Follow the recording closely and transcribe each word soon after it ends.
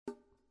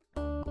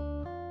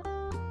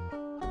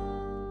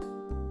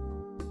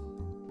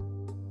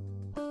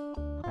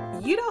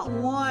you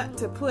don't want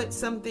to put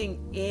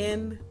something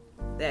in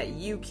that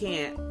you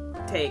can't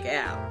take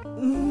out.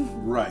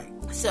 Right.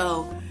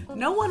 So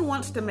no one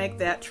wants to make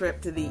that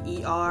trip to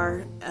the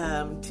ER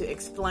to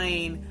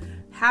explain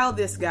how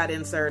this got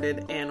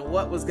inserted and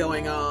what was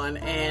going on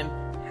and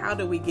how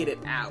do we get it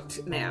out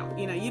now.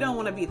 You know, you don't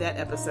want to be that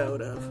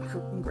episode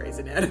of Grey's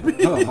Anatomy.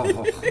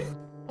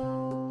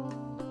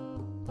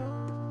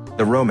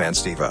 The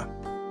Romance Diva.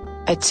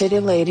 A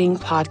titillating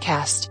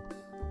podcast.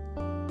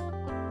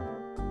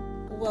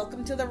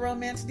 Welcome to the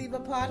Romance Diva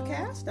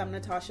podcast. I'm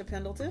Natasha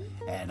Pendleton.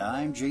 And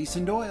I'm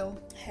Jason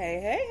Doyle.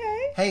 Hey.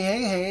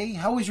 Hey.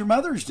 How was your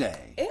Mother's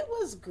Day? It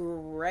was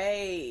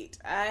great.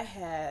 I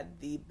had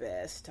the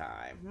best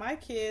time. My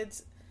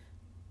kids,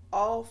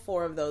 all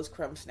 4 of those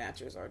crumb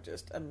snatchers are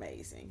just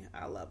amazing.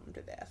 I love them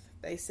to death.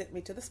 They sent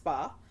me to the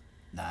spa.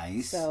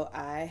 Nice. So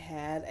I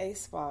had a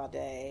spa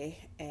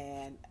day,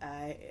 and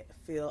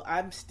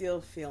I'm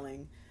still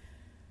feeling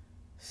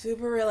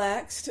super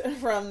relaxed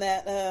from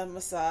that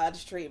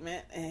massage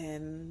treatment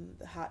and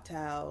the hot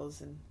towels,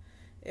 and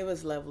it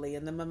was lovely,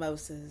 and the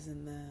mimosas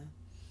and the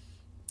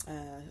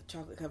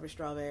chocolate covered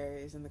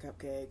strawberries and the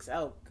cupcakes.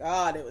 Oh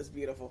God, it was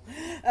beautiful.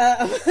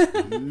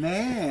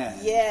 Man.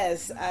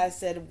 Yes, I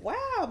said,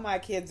 wow, my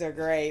kids are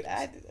great.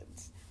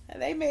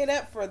 They made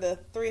up for the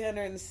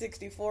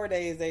 364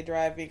 days they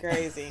drive me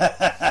crazy.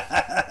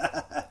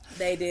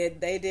 They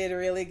did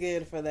really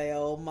good for their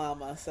old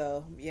mama.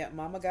 So yeah,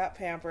 mama got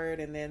pampered,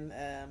 and then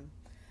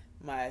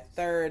my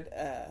third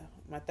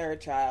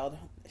child,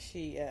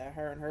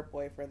 her and her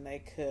boyfriend, they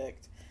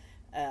cooked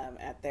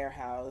at their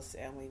house,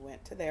 and we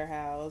went to their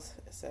house.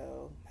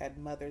 So had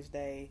Mother's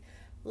Day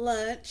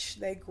lunch.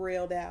 They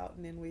grilled out,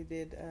 and then we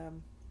did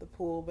the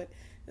pool, but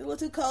it was a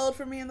little too cold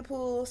for me in the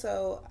pool,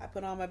 so I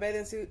put on my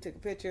bathing suit, took a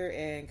picture,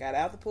 and got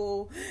out the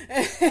pool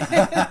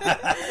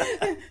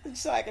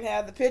so I could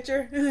have the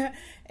picture.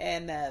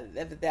 And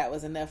that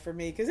was enough for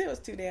me because it was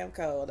too damn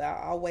cold.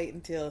 I'll wait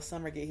until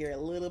summer get here a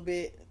little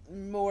bit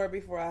more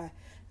before I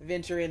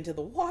venture into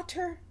the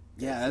water.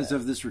 Yeah, as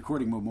of this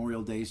recording,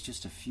 Memorial Day is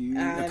just a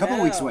couple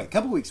of weeks away.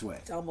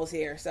 It's almost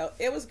here. So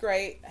it was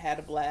great. I had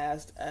a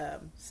blast.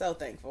 So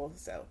thankful.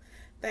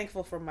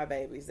 Thankful for my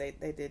babies.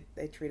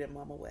 They treated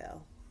mama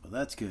well. Well,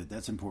 that's good.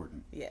 That's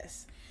important.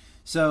 Yes.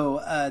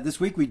 So this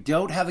week we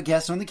don't have a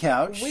guest on the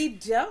couch. We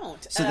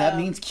don't. So that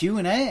means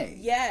Q&A.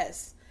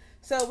 Yes.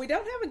 So we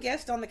don't have a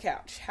guest on the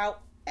couch.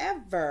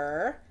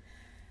 However,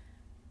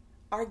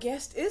 our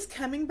guest is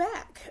coming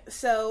back.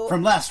 So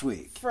from last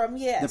week.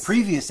 The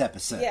previous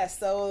episode. Yes,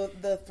 so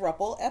the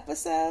Thruple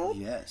episode.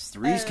 Yes,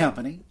 Three's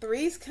Company.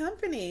 Three's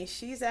Company.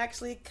 She's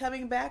actually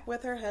coming back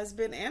with her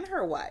husband and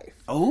her wife.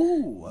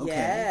 Oh, okay.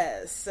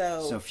 Yes,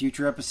 so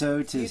future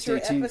episode to stay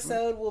tuned. Future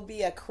episode will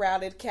be a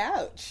crowded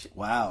couch.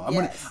 Wow.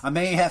 Yes. I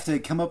may have to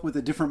come up with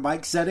a different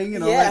mic setting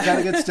and all that kind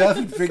of good stuff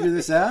and figure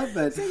this out,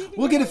 but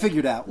we'll get it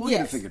figured out.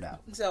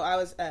 So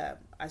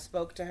I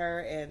spoke to her,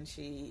 and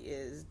she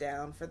is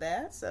down for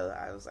that. So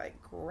I was like,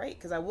 great,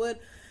 because I would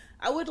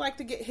like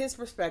to get his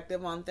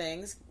perspective on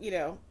things,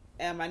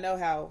 I know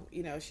how,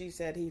 she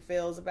said he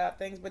feels about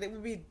things, but it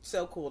would be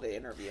so cool to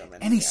interview him.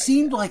 And he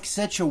seemed like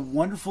such a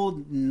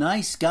wonderful,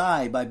 nice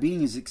guy by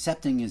being as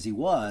accepting as he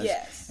was.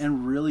 Yes.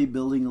 And really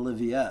building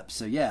Olivia up.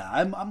 So yeah,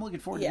 I'm looking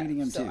forward to meeting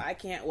him too. So I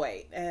can't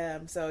wait.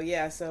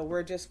 So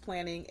we're just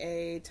planning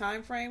a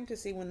time frame to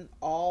see when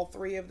all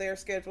 3 of their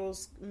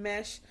schedules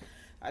mesh.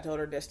 I told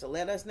her just to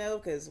let us know,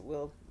 because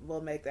we'll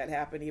make that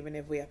happen even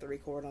if we have to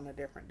record on a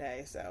different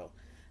day. So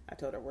I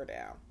told her we're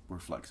down. We're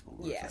flexible.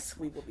 We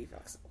will be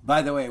flexible.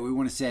 By the way, we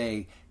want to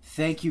say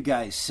thank you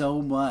guys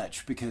so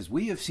much, because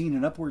we have seen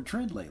an upward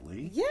trend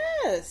lately.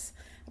 Yes.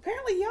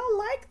 Apparently y'all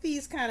like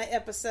these kind of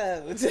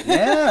episodes.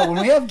 Yeah,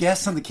 when we have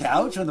guests on the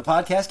couch, on the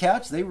podcast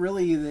couch,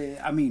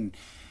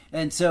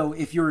 and so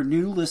if you're a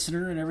new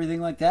listener and everything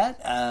like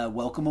that,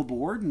 welcome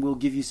aboard, and we'll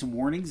give you some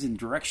warnings and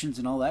directions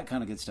and all that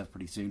kind of good stuff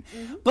pretty soon.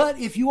 Mm-hmm. But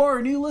if you are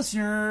a new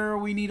listener,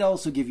 we need to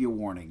also give you a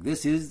warning.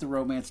 This is the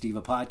Romance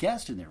Diva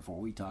podcast, and therefore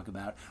we talk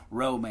about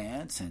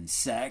romance and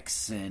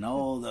sex and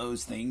all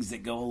those things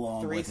that go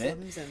along with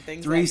it.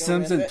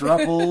 Threesomes and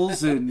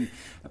thruples and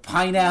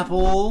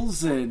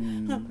pineapples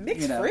and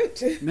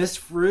mixed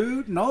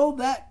fruit and all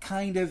that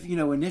kind of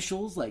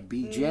initials like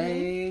BJ.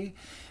 Mm-hmm.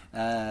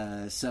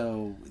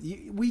 So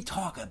we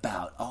talk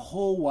about a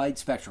whole wide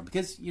spectrum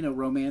because,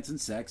 romance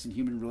and sex and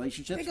human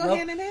relationships. They go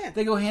hand in hand.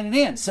 They go hand in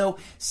hand. So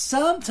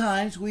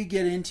sometimes we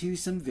get into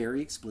some very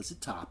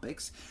explicit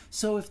topics.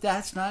 So if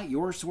that's not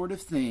your sort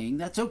of thing,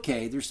 that's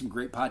okay. There's some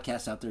great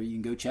podcasts out there you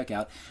can go check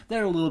out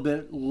that are a little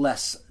bit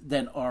less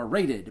than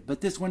R-rated.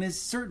 But this one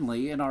is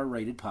certainly an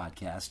R-rated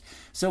podcast.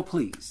 So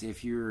please,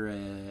 if you're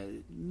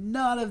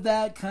not of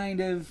that kind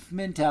of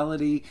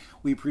mentality,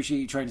 we appreciate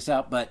you trying us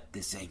out, but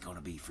this ain't going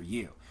to be for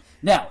you.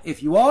 Now,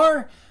 if you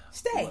are,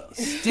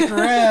 stick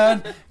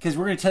around, because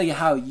we're going to tell you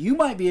how you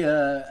might be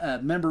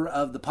a member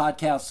of the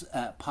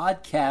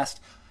podcast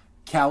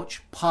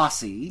Couch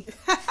Posse.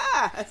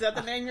 Is that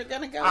the name you're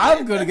going to go with?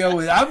 I'm going to go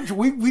with.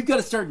 We've got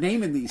to start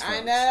naming these folks.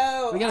 I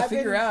know. We got to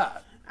figure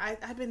out.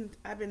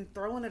 I've been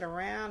throwing it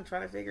around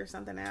trying to figure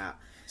something out.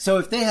 So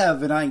if they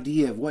have an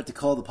idea of what to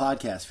call the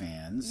podcast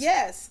fans,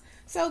 yes.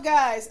 So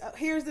guys,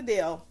 here's the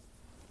deal.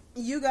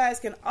 You guys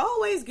can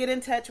always get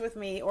in touch with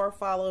me or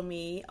follow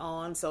me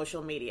on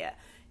social media.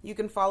 You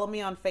can follow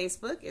me on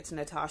Facebook. It's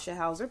Natasha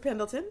Hauser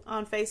Pendleton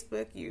on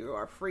Facebook. You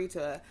are free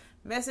to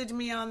message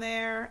me on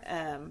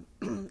there.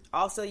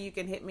 Also, you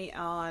can hit me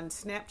on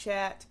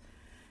Snapchat,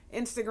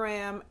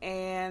 Instagram,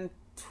 and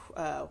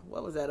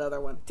what was that other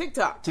one?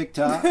 TikTok.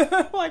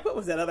 Like, what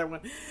was that other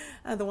one?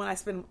 The one I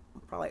spend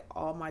probably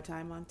all my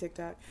time on,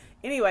 TikTok.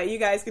 Anyway, you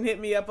guys can hit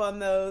me up on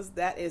those.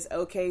 That is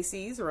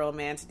OKC's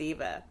Romance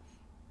Diva.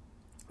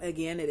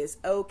 Again, it is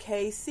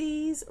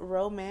OKC's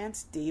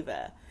Romance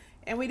Diva.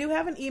 And we do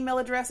have an email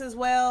address as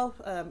well,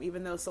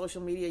 even though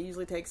social media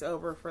usually takes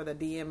over for the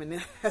DM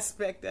and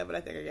aspect of it.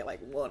 I think I get like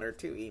 1 or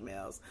 2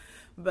 emails.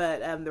 But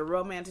the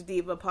Romance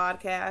Diva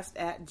Podcast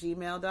at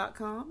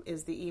gmail.com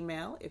is the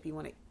email if you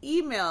want to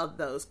email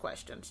those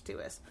questions to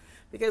us.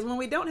 Because when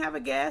we don't have a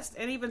guest,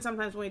 and even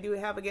sometimes when we do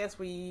have a guest,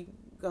 we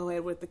go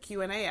ahead with the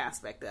Q&A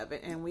aspect of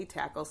it, and we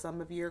tackle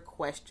some of your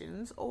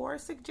questions or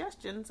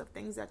suggestions of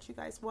things that you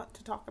guys want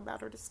to talk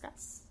about or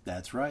discuss.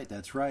 That's right.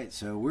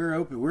 So we're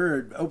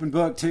an open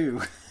book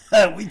too.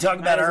 We talk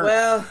about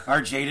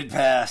our jaded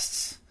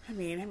pasts. I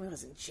mean, it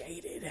wasn't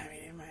jaded.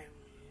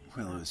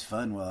 Well, it was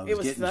fun while I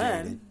was getting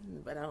jaded.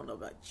 But I don't know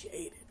about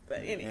jaded. But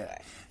anyway. Yeah.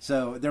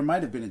 So there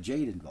might have been a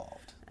jade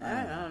involved.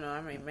 I don't know.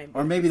 I mean,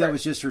 maybe that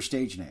was just her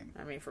stage name.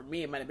 I mean, for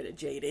me, it might have been a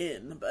Jade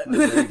In, but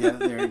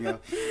there you go.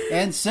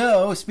 And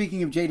so,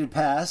 speaking of jaded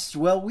past,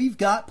 well, we've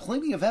got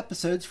plenty of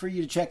episodes for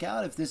you to check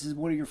out. If this is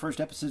one of your first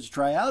episodes to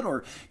try out,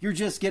 or you're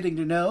just getting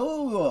to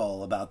know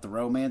all about the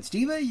Romance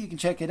Diva, you can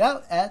check it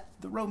out at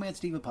the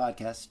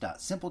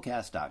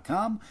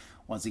romancedivapodcast.simplecast.com.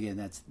 Once again,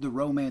 that's the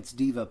Romance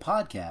Diva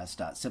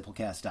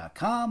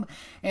Podcast.simplecast.com.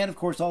 And, of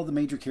course, all the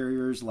major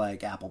carriers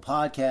like Apple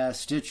Podcasts,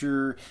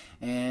 Stitcher,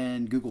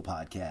 and Google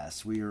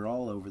Podcasts. We are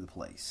all over the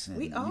place. And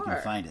we are. You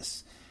can find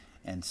us.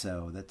 And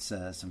so that's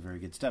some very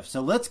good stuff.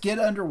 So let's get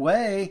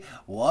underway.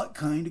 What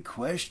kind of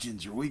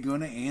questions are we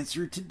going to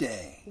answer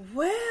today?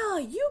 Well,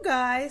 you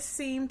guys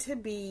seem to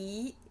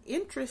be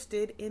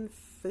interested in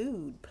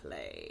food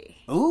play.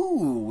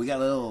 Ooh, we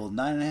got a little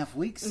 9.5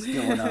 weeks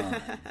going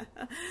on.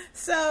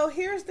 So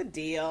here's the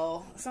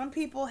deal. Some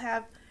people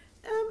have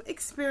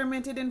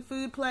experimented in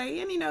food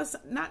play, and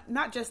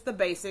not just the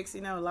basics.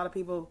 A lot of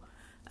people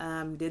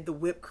did the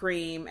whipped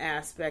cream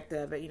aspect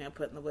of it.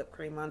 Putting the whipped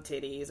cream on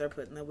titties or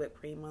putting the whipped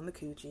cream on the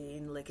coochie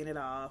and licking it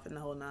off and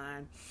the whole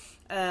nine.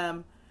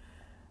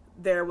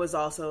 There was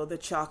also the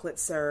chocolate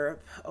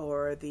syrup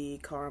or the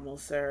caramel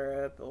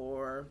syrup,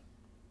 or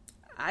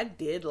I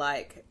did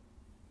like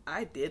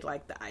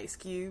the ice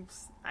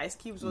cubes. Ice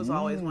cubes was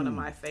always one of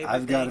my favorite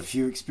I've got things. a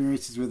few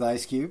experiences with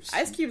ice cubes.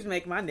 Ice cubes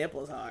make my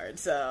nipples hard,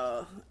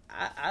 so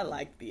I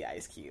like the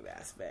ice cube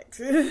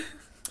aspect.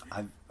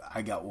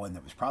 I got one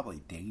that was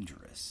probably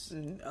dangerous.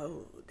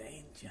 Oh,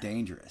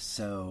 Dangerous.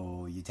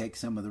 So you take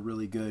some of the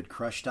really good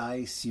crushed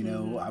ice.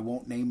 I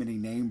won't name any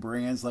name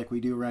brands like we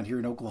do around here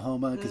in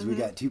Oklahoma, because we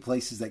got 2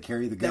 places that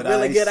carry the good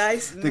really ice. Good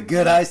ice. The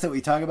good ice that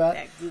we talk about.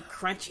 That good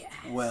crunchy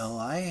ice. Well,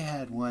 I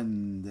had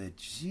one that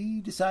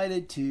she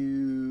decided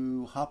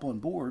to hop on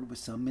board with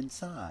some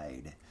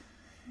inside.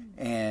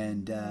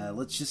 And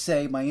let's just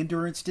say my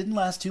endurance didn't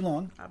last too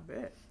long. I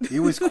bet. It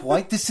was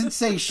quite the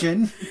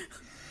sensation.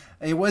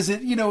 It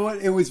wasn't,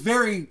 it was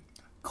very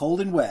cold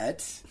and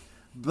wet,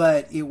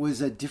 but it was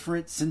a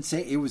different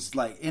sensation. It was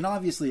like, and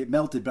obviously it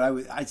melted,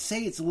 but I'd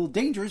say it's a little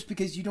dangerous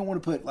because you don't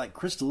want to put like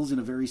crystals in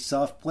a very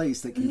soft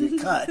place that can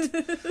get cut.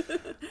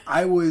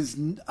 I was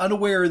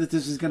unaware that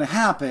this was going to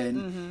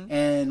happen,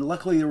 and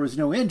luckily there was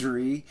no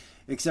injury,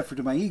 except for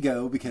to my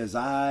ego, because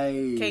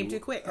I came too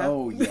quick. Huh?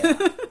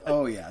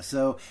 Oh yeah.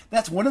 So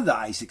that's one of the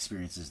ice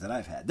experiences that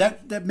I've had.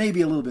 That may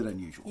be a little bit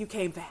unusual. You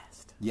came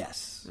fast.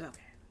 Yes. Okay.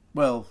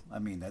 Well, I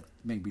mean, that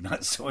may be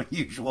not so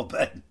unusual,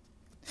 but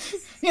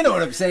you know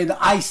what I'm saying? The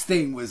ice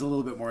thing was a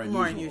little bit more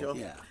unusual.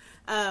 Yeah.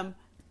 I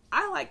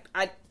like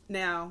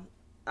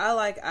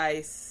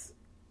ice.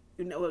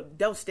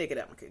 Don't stick it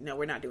up. No,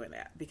 we're not doing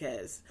that,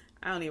 because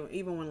I don't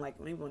even when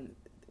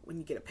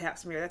you get a pap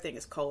smear, that thing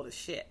is cold as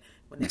shit.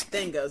 When that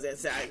thing goes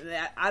inside,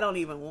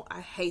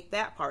 I hate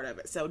that part of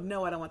it. So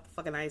no, I don't want the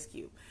fucking ice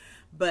cube.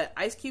 But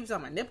ice cubes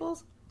on my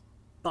nipples,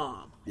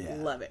 bomb. Yeah.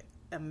 Love it.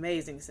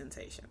 Amazing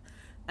sensation.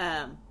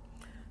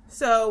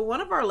 So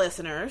one of our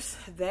listeners,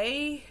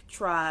 they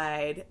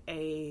tried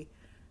a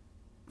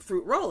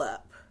fruit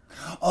roll-up.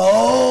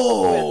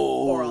 Oh! With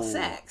oral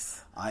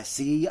sex. I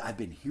see. I've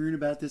been hearing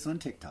about this on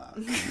TikTok.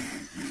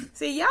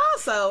 See,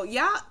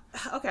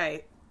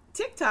 okay,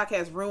 TikTok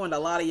has ruined a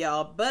lot of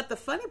y'all, but the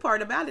funny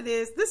part about it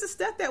is this is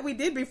stuff that we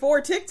did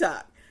before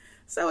TikTok.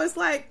 So it's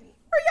like,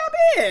 where y'all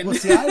been? Well,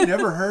 see, I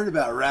never heard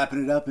about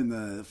wrapping it up in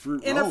the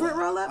fruit roll-up. In a fruit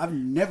roll-up? I've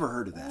never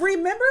heard of that.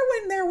 Remember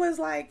when there was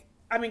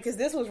because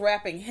this was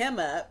wrapping him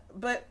up,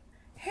 but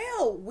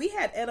hell, we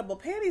had edible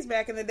panties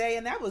back in the day,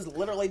 and that was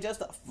literally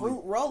just a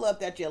fruit roll-up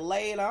that you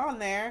laid on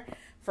there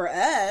for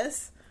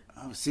us.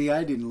 Oh, see,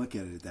 I didn't look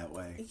at it that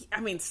way.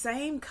 I mean,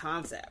 same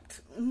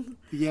concept.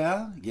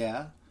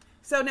 Yeah.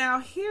 So now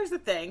here's the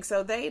thing.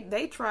 So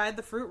they tried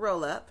the fruit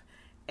roll up,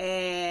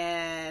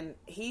 and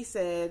he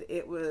said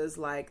it was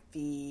like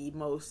the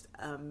most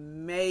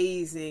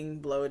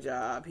amazing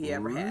blowjob he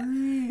ever had.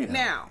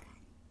 Now,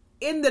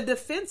 in the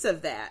defense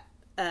of that,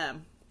 I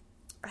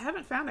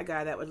haven't found a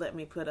guy that would let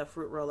me put a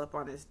fruit roll up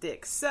on his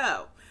dick.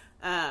 So,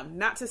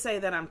 not to say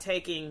that I'm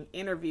taking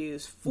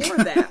interviews for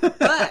that,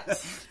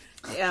 but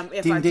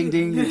if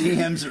ding, the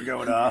DMs are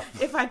going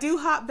off. If I do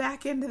hop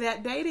back into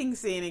that dating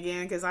scene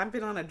again, because I've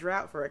been on a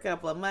drought for a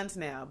couple of months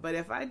now, but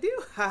if I do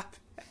hop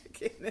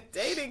back in the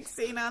dating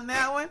scene on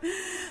that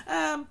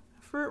one,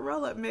 fruit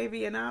roll up may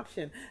be an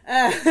option.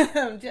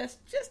 Just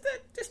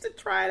to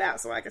try it out,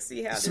 so I can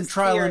see how some this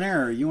trial theory, and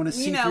error. You want to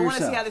see for yourself. I want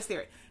to see how this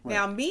theory. Right.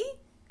 Now, me,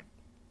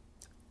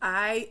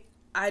 I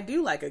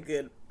do like a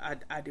good.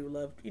 I do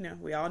love.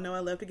 We all know I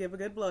love to give a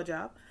good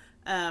blowjob.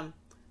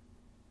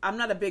 I'm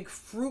not a big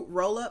fruit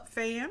roll-up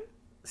fan,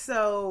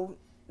 so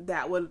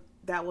that will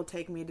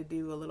take me to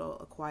do a little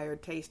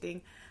acquired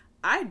tasting.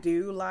 I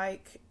do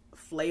like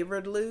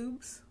flavored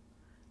lubes.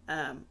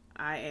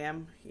 I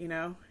am,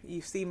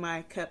 you see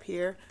my cup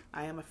here.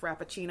 I am a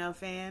Frappuccino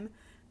fan.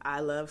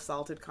 I love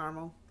salted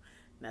caramel.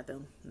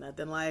 Nothing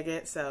like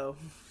it. So,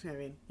 I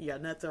mean,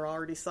 nuts are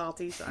already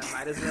salty, so I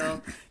might as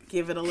well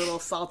give it a little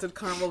salted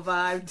caramel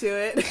vibe to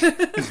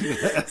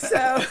it.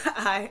 So,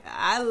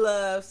 I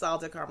love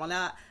salted caramel.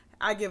 Now,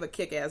 I give a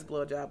kick-ass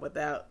blowjob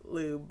without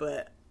lube,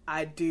 but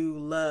I do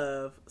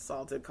love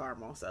salted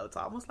caramel. So it's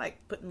almost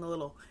like putting a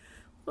little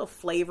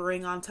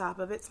flavoring on top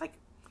of it. It's like,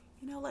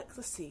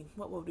 let's see,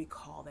 what would we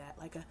call that?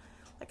 Like a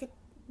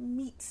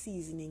meat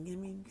seasoning. I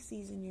mean,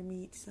 season your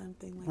meat,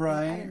 something like that.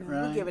 I don't know.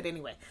 Right. We'll give it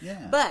anyway.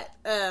 Yeah. But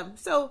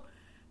so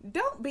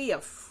don't be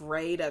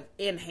afraid of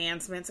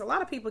enhancements. A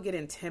lot of people get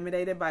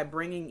intimidated by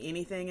bringing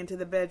anything into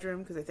the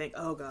bedroom because they think,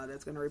 oh God,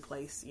 that's going to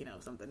replace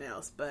something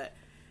else. But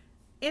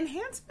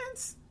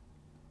enhancements.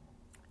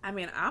 I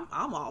mean,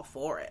 I'm all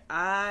for it.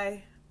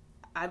 I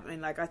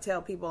mean, like I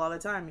tell people all the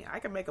time, I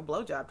can make a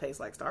blowjob taste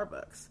like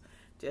Starbucks.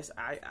 Just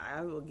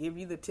I will give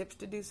you the tips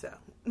to do so.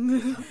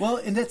 Well,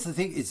 and that's the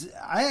thing is,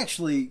 I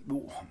actually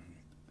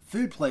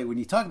food play. When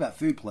you talk about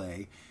food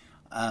play,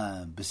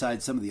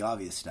 besides some of the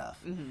obvious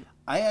stuff,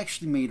 I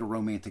actually made a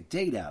romantic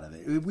date out of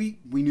it. We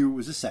knew it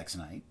was a sex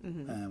night.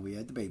 We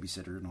had the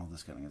babysitter and all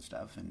this kind of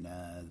stuff,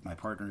 and my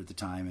partner at the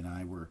time and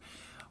I were.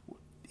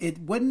 It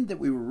wasn't that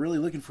we were really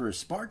looking for a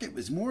spark. It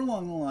was more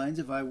along the lines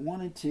of I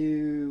wanted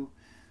to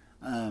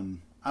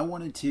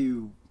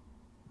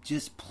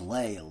just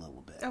play a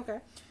little bit. Okay.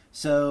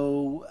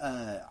 So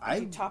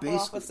I top it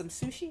off with some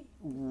sushi.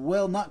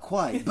 Well, not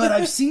quite, but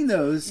I've seen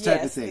those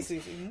type of things. The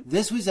sushi.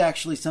 This was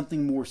actually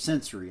something more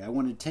sensory. I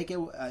wanted to take it.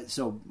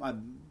 So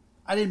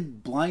I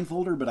didn't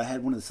blindfold her, but I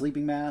had one of the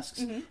sleeping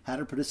masks. Had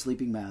her put a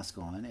sleeping mask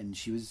on, and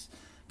she was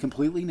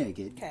completely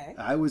naked. Okay.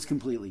 I was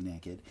completely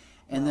naked.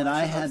 And then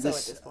I had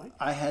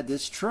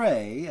this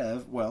tray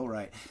of,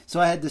 so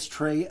I had this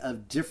tray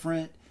of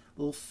different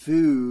little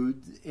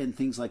food and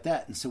things like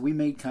that. And so we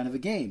made kind of a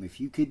game. If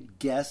you could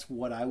guess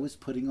what I was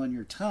putting on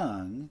your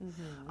tongue,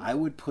 I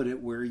would put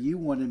it where you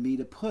wanted me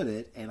to put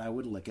it, and I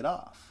would lick it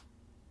off.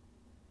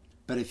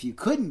 But if you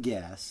couldn't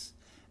guess,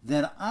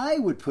 then I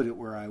would put it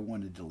where I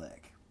wanted to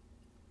lick.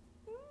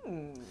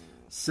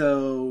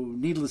 So,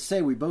 needless to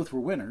say, we both were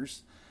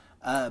winners.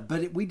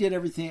 But we did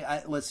everything.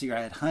 Let's see.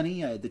 I had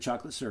honey. I had the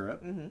chocolate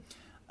syrup.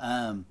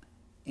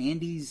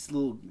 Andy's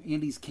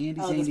candies.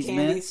 Andy's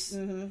mints.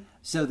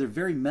 So they're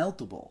very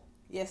meltable.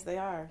 Yes, they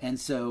are. And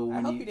so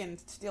I hope you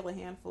didn't steal a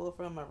handful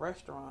from a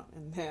restaurant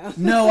in town.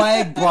 No,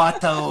 I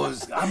bought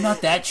those. I'm not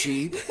that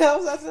cheap. I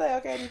was about to say,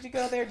 okay, did you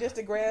go there just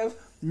to grab?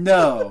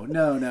 No.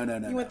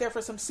 You went there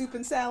for some soup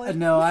and salad?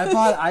 No,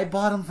 I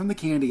bought them from the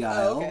candy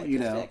aisle. Oh,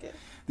 okay.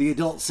 The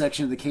adult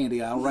section of the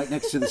candy aisle, right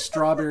next to the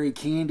strawberry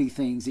candy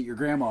things that your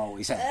grandma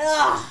always has.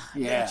 Ugh,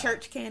 yeah,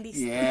 church candies.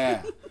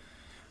 Yeah.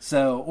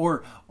 So,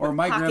 or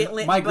my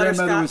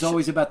grandmother was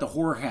always about the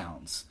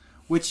whorehounds,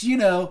 which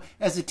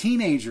as a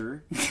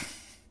teenager.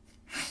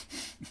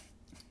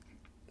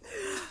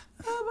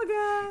 Oh my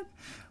God.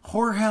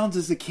 Whorehounds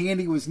as a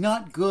candy was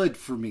not good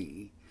for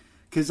me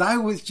because I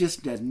was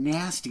just a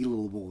nasty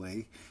little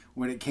boy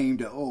when it came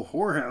to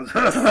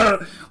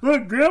whorehounds.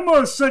 Look,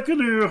 grandma's sucking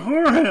to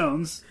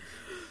whorehounds.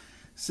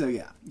 So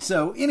yeah.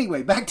 So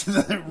anyway, back to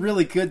the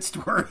really good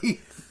story.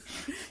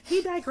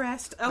 He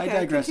digressed. Okay, I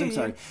digressed.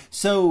 Continue. I'm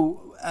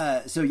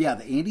sorry. So yeah,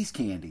 the Andy's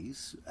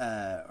candies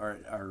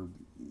are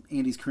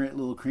Andy's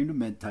little cream of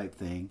mint type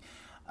thing.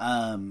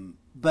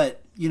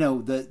 But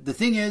the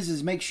thing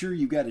is make sure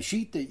you've got a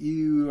sheet that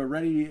you are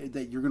ready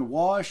that you're going to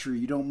wash, or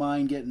you don't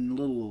mind getting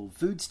little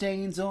food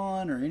stains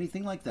on or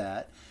anything like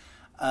that.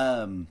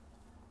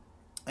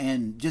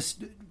 And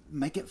just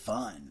make it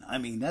fun. I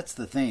mean, that's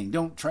the thing.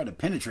 Don't try to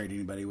penetrate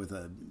anybody with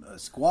a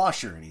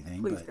squash or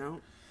anything. Please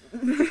don't.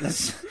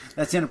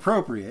 that's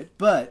inappropriate.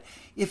 But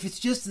if it's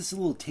just this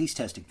little taste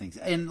testing thing,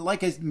 and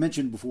like I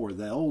mentioned before,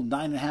 the old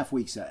 9.5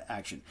 weeks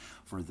action,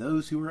 for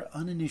those who are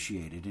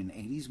uninitiated in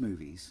 80s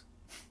movies,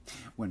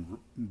 when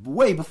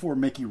way before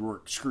Mickey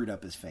Rourke screwed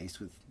up his face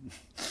with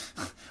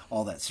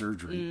all that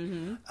surgery.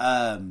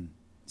 Mm-hmm.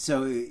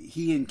 So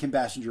he and Kim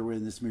Basinger were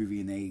in this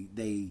movie, and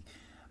they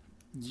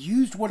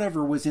used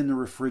whatever was in the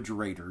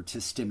refrigerator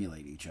to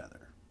stimulate each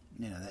other.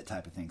 That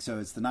type of thing. So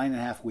it's the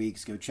 9.5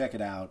 weeks. Go check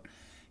it out.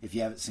 If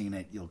you haven't seen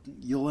it,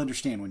 you'll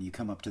understand when you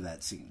come up to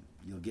that scene.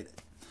 You'll get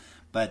it.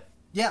 But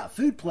yeah,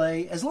 food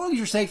play. As long as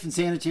you're safe and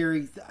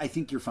sanitary, I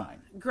think you're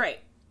fine. Great.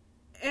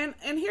 And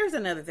here's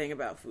another thing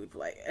about food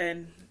play,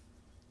 and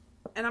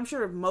I'm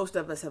sure most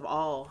of us have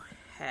all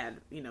had,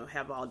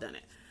 have all done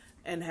it,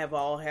 and have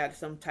all had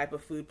some type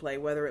of food play,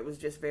 whether it was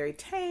just very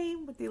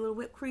tame with the little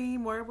whipped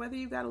cream, or whether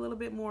you got a little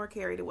bit more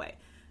carried away.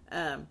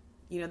 And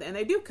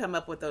they do come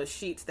up with those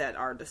sheets that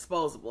are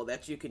disposable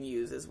that you can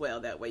use as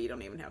well. That way you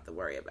don't even have to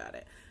worry about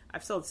it.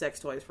 I've sold sex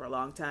toys for a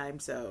long time,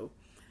 so,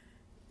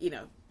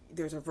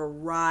 there's a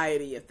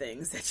variety of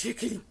things that you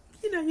can,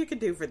 you can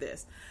do for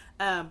this.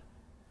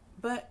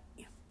 But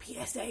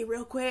PSA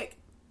real quick,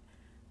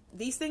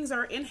 these things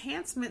are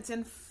enhancements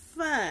and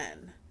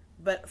fun.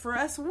 But for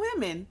us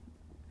women,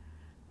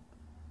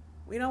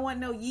 we don't want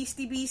no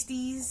yeasty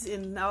beasties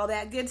and all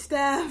that good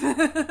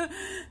stuff.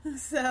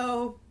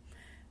 So,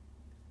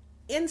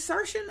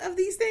 insertion of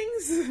these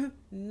things,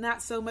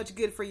 not so much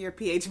good for your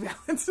pH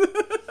balance.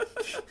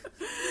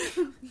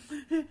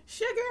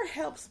 Sugar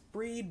helps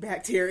breed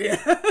bacteria.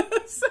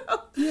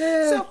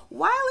 So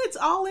while it's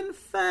all in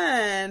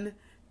fun,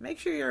 make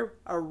sure you're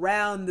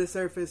around the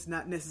surface,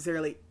 not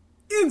necessarily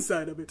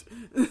inside of it.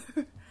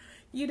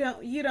 You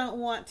don't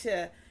want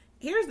to.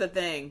 Here's the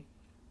thing.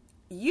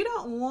 You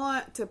don't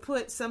want to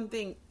put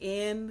something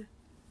in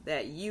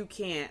that you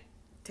can't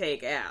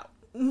take out.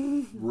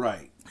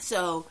 Right.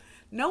 So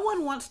no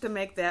one wants to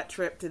make that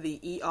trip to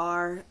the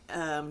ER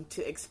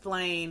to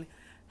explain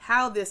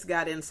how this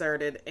got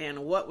inserted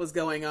and what was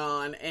going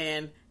on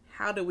and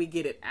how do we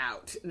get it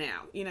out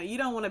now. You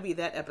don't want to be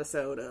that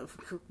episode of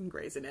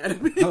Grey's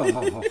Anatomy.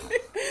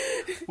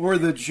 Or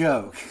the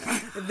joke.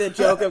 The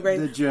joke of Grey's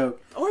The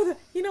joke. Or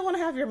you don't want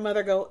to have your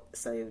mother go,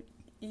 so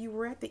you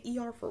were at the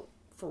ER for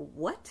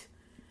what?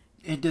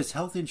 And does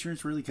health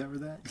insurance really cover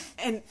that?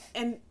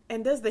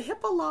 And does the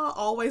HIPAA law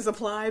always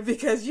apply?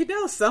 Because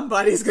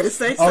somebody's going to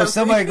say something. Oh,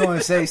 somebody's going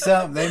to say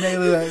something.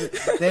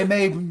 They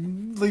may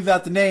leave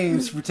out the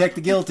names to protect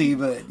the guilty,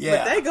 but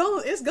yeah. But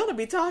it's going to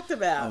be talked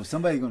about. Oh,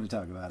 somebody's going to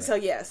talk about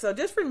it. So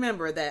just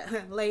remember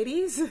that,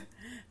 ladies,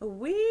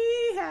 we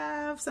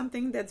have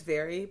something that's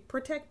very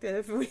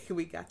protective.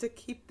 We got to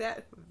keep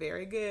that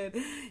very good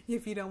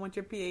if you don't want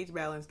your pH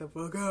balance to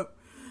fuck up.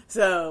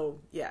 So,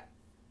 yeah.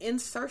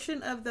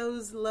 Insertion of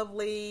those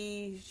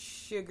lovely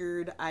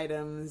sugared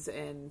items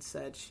and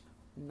such,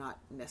 not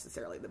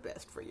necessarily the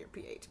best for your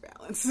pH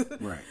balance.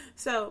 Right.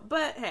 So,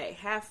 but hey,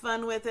 have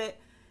fun with it.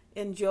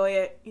 Enjoy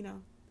it,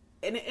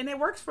 and it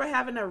works for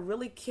having a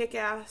really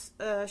kick-ass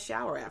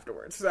shower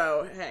afterwards.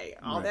 So, hey,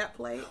 all that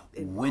play.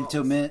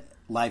 Wintomint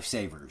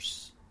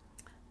Lifesavers.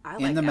 I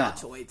like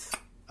Altoids.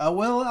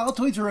 Well,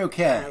 Altoids are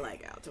okay. I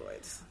like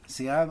Altoids.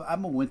 See,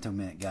 I'm a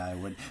Wintomint guy.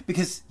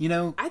 Because,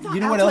 I thought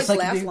what else I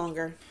last can do?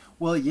 Longer.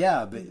 Well,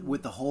 yeah, but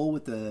with the hole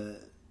with the,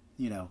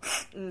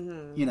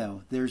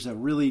 there's a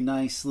really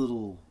nice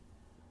little,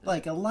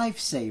 like a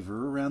lifesaver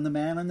around the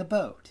man on the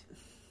boat.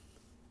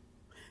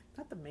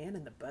 Not the man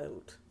in the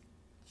boat.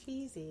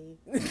 Cheesy.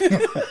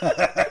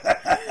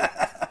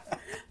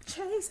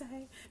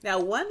 Cheesy. Now,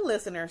 one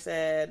listener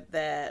said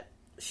that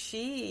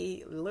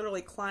she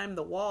literally climbed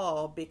the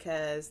wall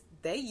because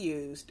they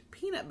used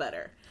peanut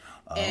butter.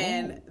 Oh.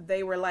 And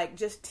they were like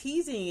just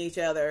teasing each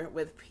other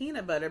with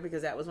peanut butter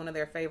because that was one of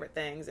their favorite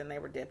things, and they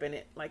were dipping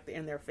it like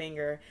in their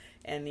finger,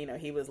 and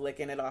he was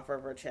licking it off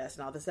of her chest,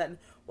 and all of a sudden,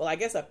 well, I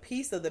guess a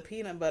piece of the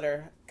peanut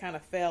butter kind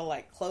of fell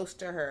like close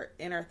to her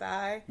inner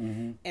thigh,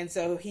 and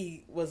so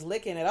he was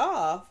licking it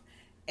off,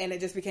 and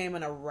it just became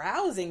an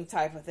arousing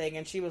type of thing,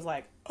 and she was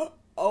like,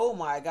 oh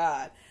my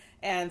God.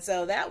 And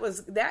so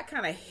that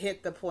kind of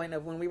hit the point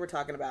of when we were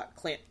talking about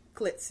Clint.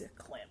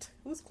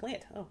 Who's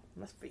Clint? Oh,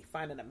 must be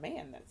finding a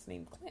man that's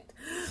named Clint.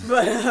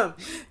 But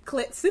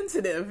Clint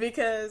sensitive,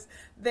 because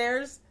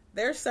there's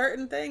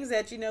certain things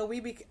that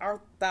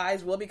our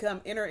thighs will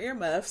become inner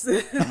earmuffs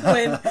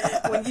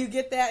when you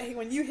get that,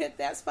 when you hit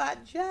that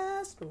spot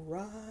just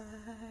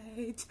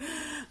right.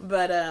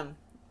 But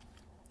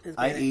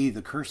i.e.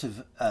 the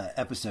cursive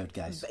episode,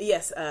 guys.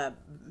 Yes,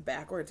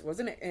 backwards.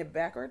 Wasn't it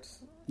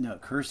backwards? No,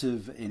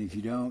 cursive, and if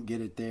you don't get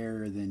it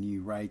there, then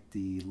you write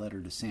the letter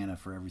to Santa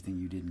for everything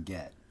you didn't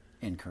get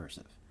in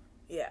cursive.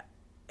 Yeah.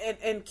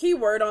 And key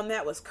word on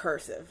that was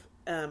cursive.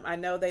 I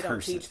know they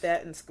don't teach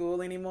that in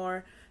school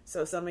anymore,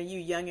 so some of you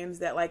youngins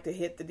that like to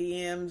hit the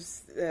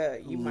DMs,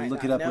 you might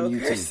look not it up know on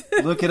YouTube.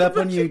 cursive. Look it up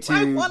on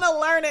YouTube. You might want to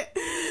learn it,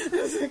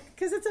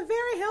 because it's a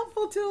very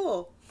helpful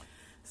tool.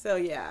 So,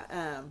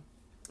 yeah.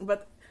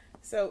 But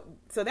so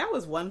that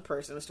was one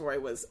person's story,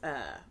 was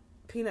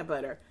peanut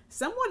butter.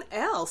 Someone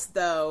else,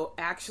 though,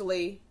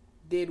 actually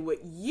did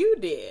what you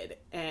did,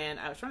 and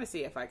I was trying to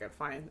see if I could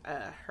find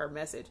her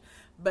message,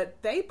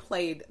 but they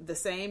played the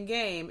same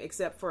game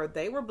except for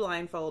they were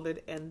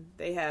blindfolded and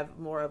they have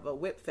more of a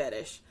whip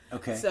fetish.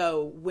 Okay.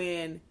 So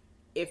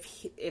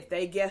if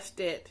they guessed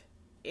it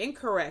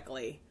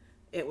incorrectly,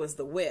 it was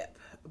the whip,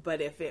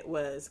 but if it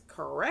was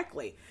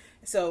correctly,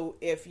 so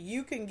if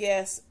you can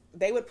guess,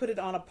 they would put it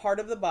on a part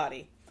of the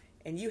body,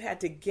 and you had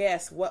to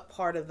guess what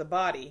part of the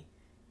body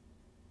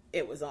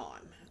it was on,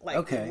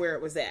 like where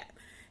it was at.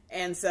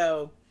 And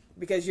so,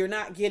 because you're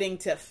not getting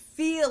to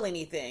feel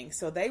anything,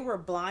 so they were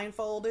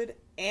blindfolded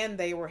and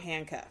they were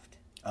handcuffed.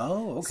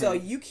 Oh, okay. So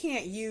you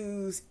can't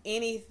use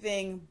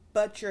anything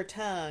but your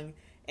tongue,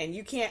 and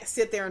you can't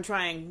sit there and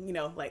try and,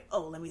 like,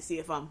 oh, let me see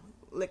if I'm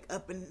lick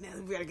up and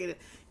we gotta get it.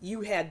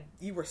 You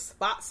were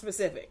spot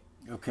specific.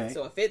 Okay.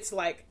 So if it's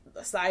like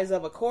the size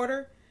of a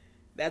quarter,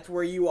 that's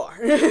where you are.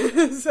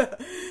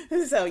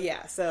 so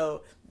yeah.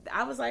 So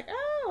I was like,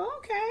 oh,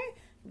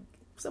 okay.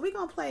 So we're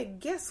gonna play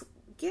guess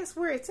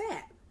where it's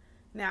at.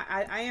 Now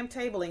I am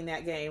tabling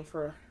that game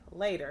for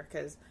later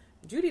because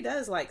Judy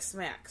does like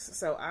smacks.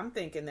 So I'm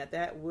thinking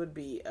that would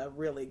be a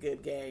really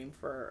good game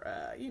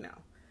for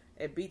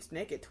it beats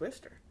Naked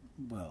Twister.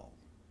 Well,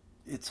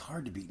 it's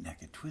hard to beat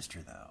Naked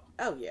Twister though.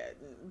 Oh yeah,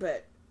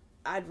 but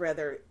I'd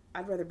rather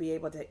be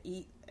able to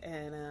eat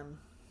and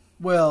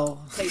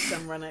taste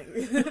some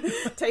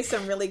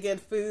really good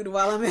food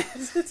while I'm at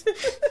it,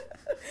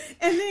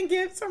 and then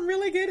give some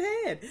really good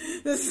head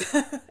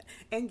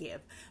and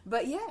give.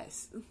 But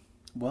yes.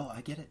 Well,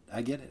 I get it.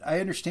 I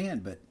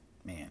understand, but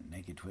man,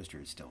 Naked Twister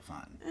is still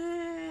fun.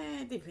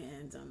 It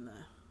depends on the.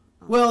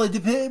 Well, it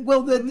depends.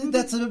 Well,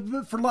 that's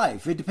for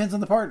life. It depends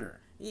on the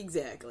partner.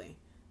 Exactly.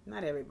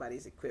 Not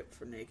everybody's equipped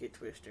for Naked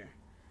Twister.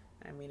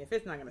 I mean, if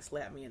it's not going to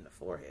slap me in the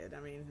forehead,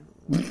 I mean,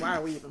 why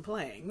are we even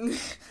playing?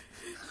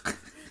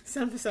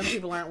 Some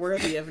people aren't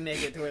worthy of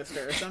Naked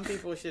Twister. Some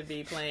people should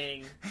be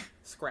playing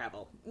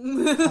Scrabble.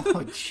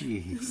 Oh,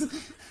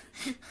 jeez.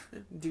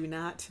 Do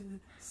not.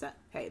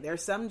 Hey,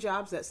 there's some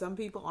jobs that some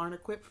people aren't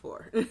equipped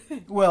for.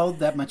 Well,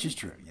 that much is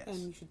true. Yes.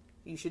 And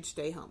you should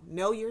stay home.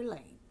 Know your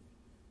lane,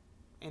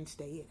 and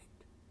stay in it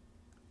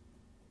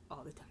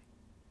all the time.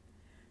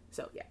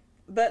 So yeah,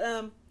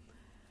 but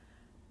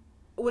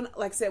when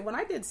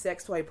I did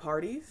sex toy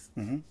parties,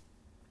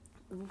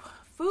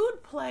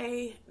 food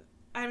play,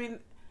 I mean,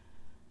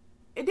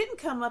 it didn't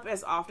come up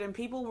as often.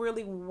 People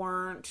really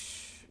weren't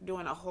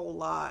doing a whole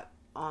lot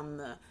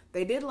on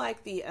they did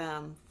like the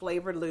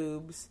flavored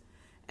lubes,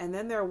 and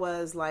then there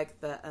was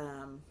like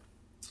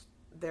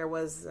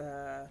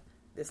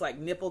this like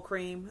nipple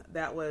cream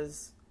that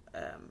was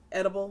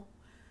edible.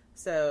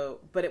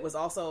 So, but it was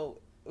also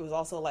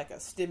like a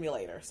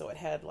stimulator, so it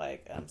had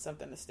like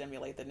something to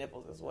stimulate the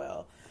nipples as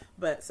well.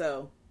 But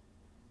so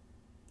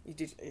I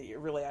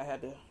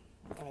had to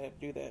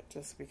do that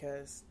just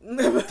because.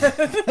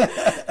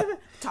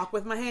 Talk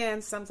with my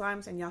hands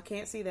sometimes, and y'all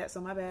can't see that,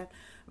 so my bad.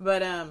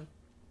 But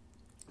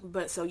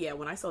so yeah,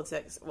 when I sold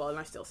sex, well, and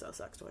I still sell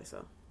sex toys,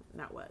 so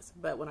not was.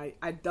 But when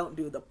I don't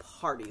do the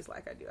parties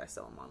like I do, I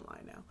sell them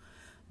online now.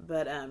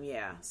 But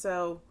yeah,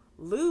 so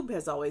lube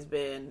has always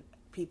been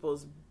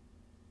people's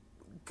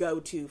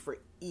go-to for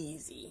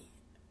easy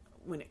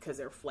because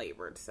they're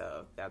flavored,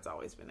 so that's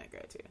always been a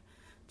go-to.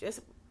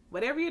 Just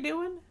whatever you're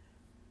doing,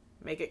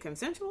 make it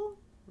consensual,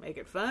 make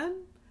it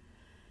fun,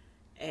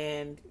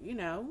 and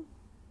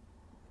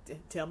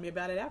tell me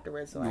about it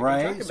afterwards so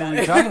I can talk about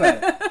it. Talk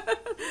about it.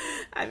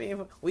 I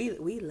mean,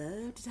 we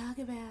love to talk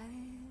about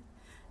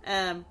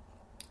it.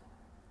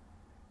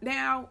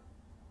 Now,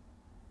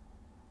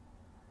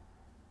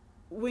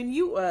 when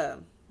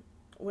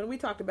we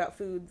talked about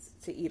foods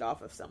to eat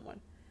off of someone,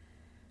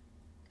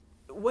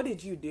 what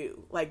did you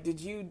do? Like, did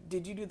you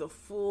do the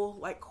full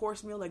like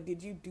course meal? Like,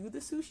 did you do the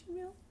sushi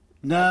meal?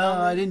 No,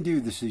 I didn't do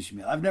the sushi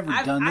meal. I've never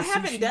done. I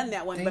haven't done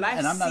that one, thing, but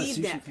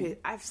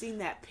I've seen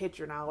that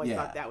picture, and I always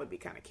thought that would be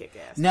kind of kick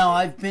ass. Now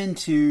I've been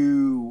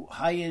to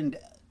high end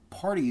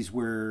parties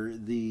where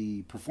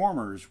the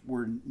performers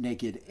were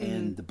naked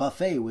and the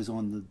buffet was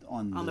on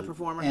the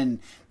performer, and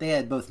they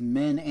had both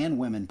men and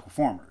women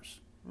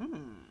performers.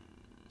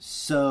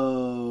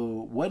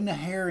 So, wasn't a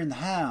hair in the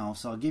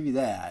house, I'll give you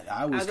that.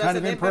 I was kind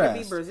of impressed.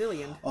 Better be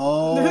Brazilian.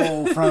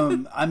 Oh,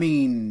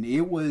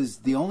 it was,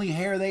 the only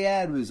hair they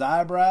had was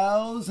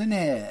eyebrows and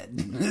head.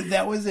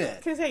 That was it.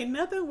 Because, hey,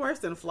 nothing worse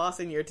than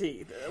flossing your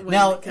teeth.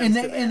 Now, and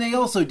they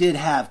also did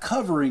have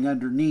covering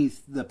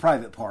underneath the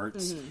private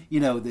parts.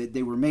 That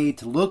they were made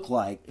to look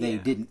like they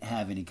didn't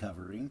have any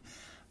covering.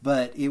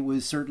 But they were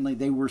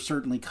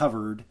certainly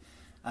covered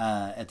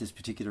at this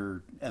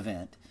particular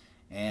event.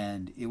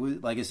 And it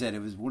was, like I said,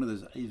 it was one of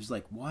those, it was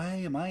like, why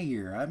am I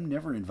here? I'm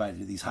never invited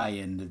to these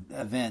high-end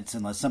events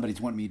unless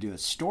somebody's wanting me to do a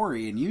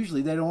story, and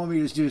usually they don't want me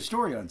to do a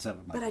story on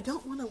something like But I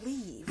don't want to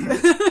leave.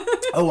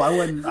 Oh, I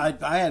wouldn't.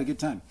 I had a good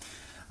time.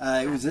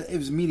 It was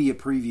a media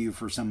preview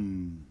for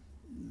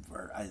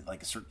or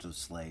like a Cirque du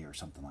Soleil or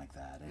something like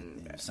that.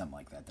 It was something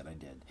like that I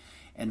did.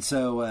 And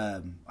so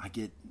I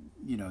get,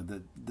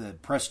 the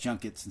press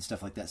junkets and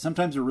stuff like that.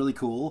 Sometimes they're really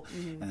cool,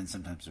 and then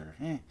sometimes they're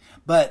eh.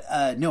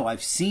 But no,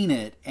 I've seen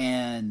it,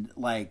 and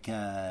like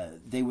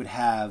they would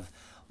have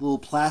little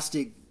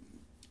plastic,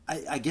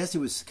 I guess it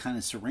was kind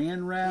of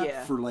saran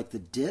wrap for like the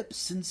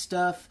dips and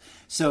stuff.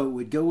 So it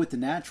would go with the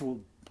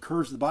natural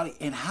curves of the body,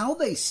 and how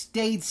they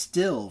stayed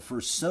still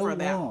for so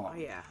long.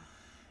 Yeah.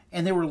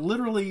 And they were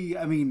literally,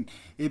 I mean,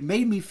 it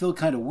made me feel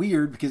kind of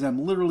weird because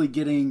I'm literally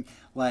getting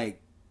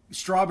like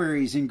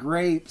strawberries and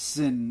grapes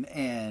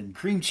and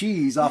cream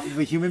cheese off of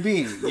a human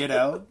being,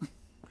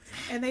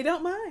 And they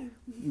don't mind.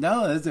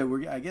 No,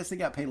 I guess they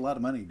got paid a lot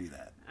of money to do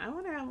that. I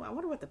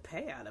wonder what the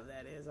payout of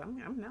that is.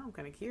 I'm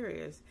kind of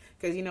curious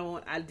because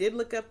I did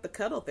look up the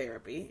cuddle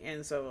therapy,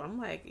 and so I'm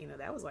like,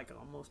 that was like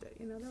almost that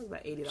was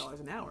about $80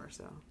 an hour.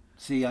 So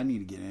see, I need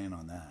to get in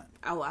on that.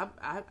 Oh,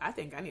 I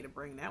think I need to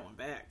bring that one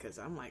back because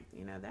I'm like,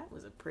 that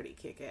was a pretty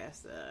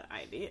kick-ass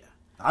idea.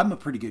 I'm a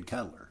pretty good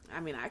cuddler. I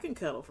mean, I can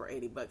cuddle for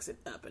 $80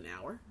 up an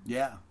hour.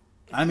 Yeah,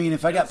 I mean,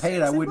 if I got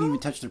paid, I wouldn't even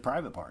touch their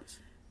private parts.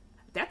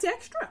 That's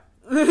extra.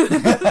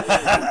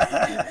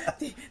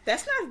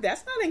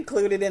 That's not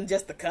included in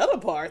just the cuddle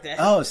part.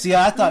 See,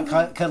 I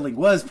thought cuddling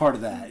was part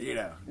of that.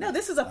 No,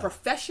 this is a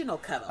professional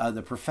cuddle.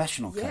 The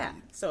professional cuddling. Yeah.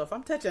 So if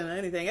I'm touching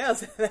anything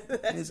else,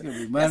 it's gonna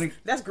be money.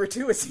 That's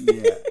gratuity.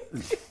 Yeah.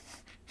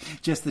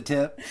 Just the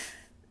tip.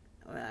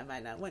 Well, I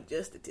might not want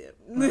just the tip.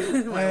 I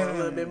might want a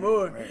little bit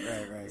more.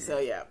 Right. So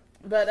yeah,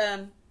 but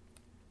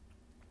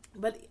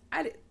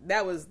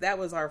that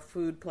was our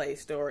food play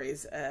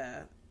stories.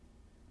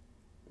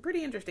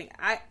 Pretty interesting.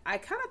 I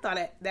kind of thought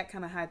that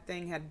kind of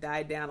thing had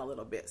died down a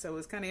little bit, so it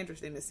was kind of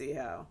interesting to see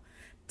how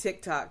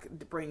TikTok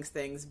brings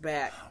things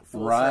back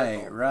full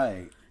circle.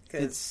 Right.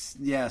 It's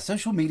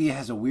social media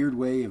has a weird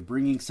way of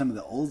bringing some of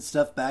the old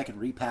stuff back and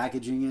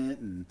repackaging it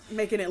and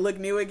making it look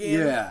new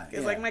again. Yeah,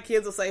 because like my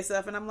kids will say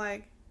stuff, and I'm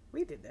like,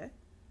 "We did that.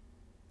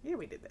 Yeah,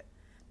 we did that.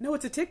 No,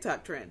 it's a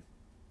TikTok trend.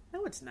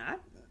 No, it's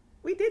not.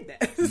 We did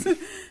that.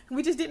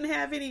 We just didn't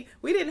have any.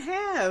 We didn't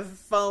have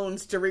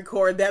phones to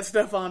record that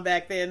stuff on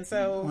back then.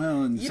 So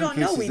in some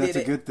cases, that's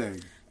a good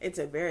thing. It's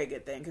a very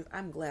good thing because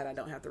I'm glad I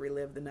don't have to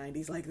relive the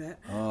 90s like that.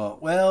 Oh,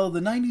 well, the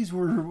 90s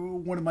were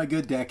one of my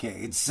good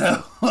decades.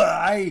 So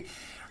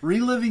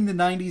reliving the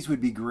 90s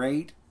would be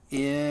great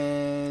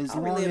as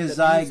long as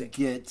I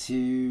get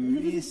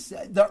to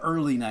the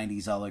early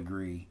 90s. I'll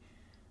agree.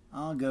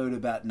 I'll go to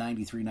about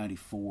 93,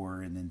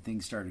 94, and then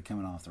things started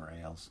coming off the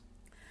rails.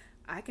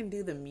 I can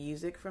do the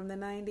music from the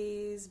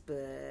 90s,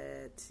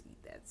 but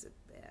that's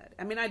bad.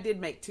 I mean, I did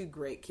make 2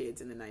 great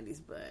kids in the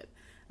 90s, but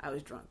I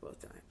was drunk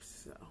both times.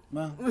 So.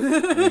 Well,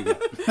 there you go.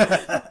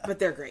 But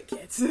they're great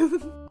kids.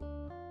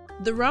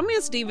 The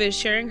Romance Diva is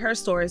sharing her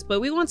stories,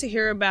 but we want to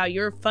hear about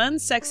your fun,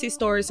 sexy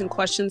stories and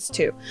questions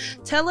too.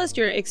 Tell us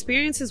your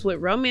experiences with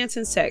romance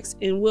and sex,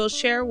 and we'll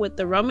share with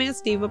the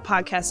Romance Diva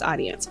podcast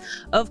audience.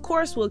 Of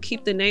course, we'll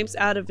keep the names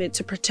out of it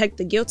to protect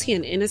the guilty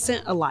and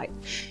innocent alike.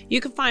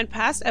 You can find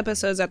past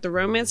episodes at the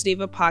Romance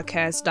Diva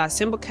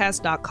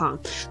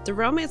podcast.simplecast.com. The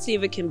Romance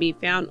Diva can be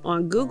found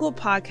on Google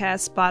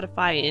Podcasts,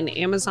 Spotify, and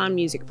Amazon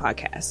Music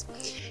Podcasts.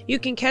 You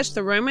can catch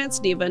the Romance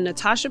Diva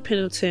Natasha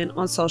Pendleton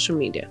on social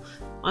media.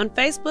 On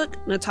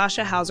Facebook,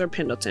 Natasha Hauser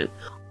Pendleton.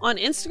 On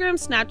Instagram,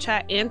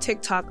 Snapchat, and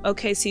TikTok,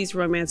 OKC's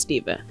Romance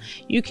Diva.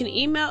 You can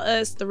email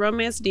us,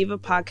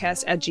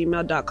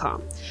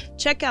 theromancedivapodcast@gmail.com.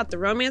 Check out the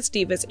Romance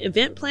Diva's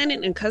event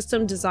planning and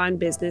custom design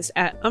business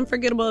at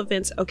Unforgettable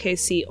Events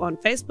OKC on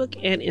Facebook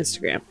and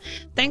Instagram.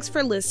 Thanks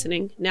for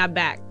listening. Now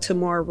back to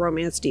more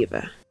Romance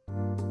Diva.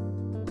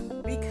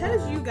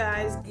 Because you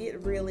guys get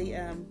really,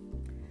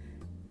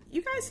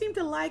 you guys seem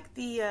to like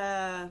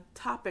the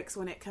topics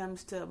when it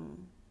comes to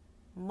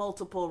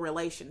multiple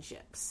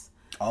relationships.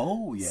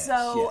 Oh, yes.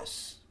 So,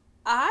 yes.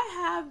 I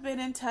have been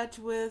in touch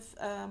with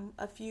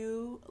a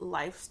few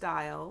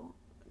lifestyle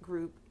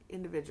group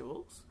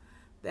individuals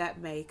that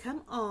may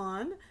come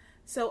on.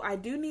 So, I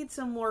do need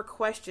some more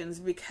questions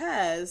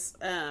because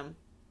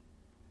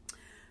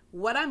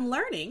what I'm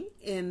learning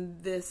in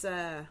this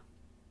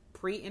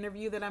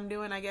pre-interview that I'm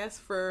doing, I guess,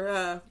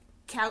 for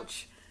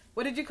couch...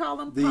 What did you call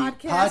them? The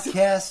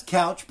podcast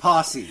couch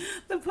posse.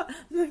 The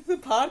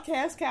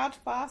podcast couch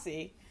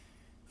posse.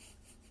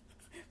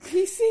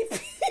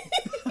 PCP.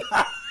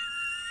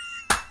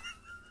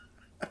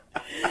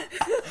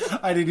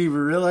 I didn't even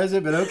realize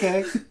it, but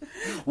okay.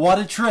 What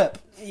a trip.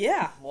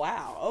 Yeah.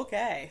 Wow.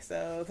 Okay.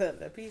 So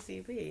the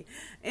PCP.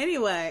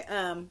 Anyway,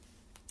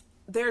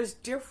 there's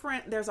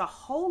a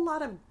whole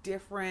lot of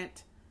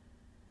different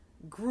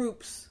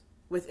groups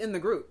within the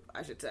group,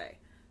 I should say.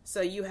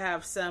 So you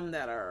have some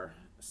that are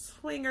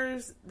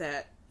swingers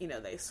that,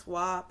 they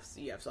swap.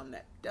 So you have some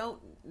that don't.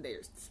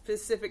 They're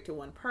specific to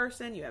one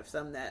person. You have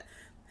some that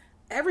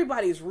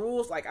everybody's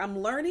rules. Like, I'm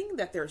learning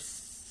that there's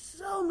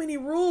so many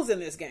rules in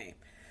this game.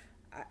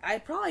 I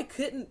probably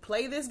couldn't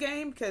play this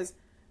game because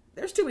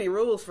there's too many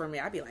rules for me.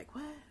 I'd be like,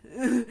 what?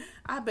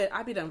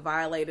 I be done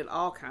violated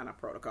all kind of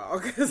protocol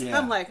because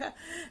I'm like,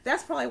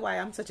 that's probably why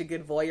I'm such a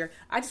good voyeur.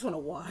 I just want to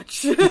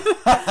watch.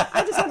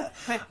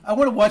 I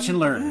want to watch and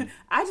learn.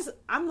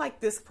 I'm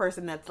like this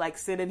person that's like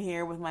sitting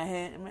here with my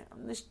head,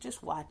 I'm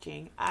just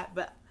watching.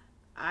 But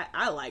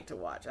I like to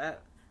watch.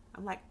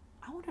 I'm like,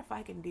 I wonder if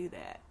I can do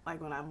that.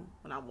 Like when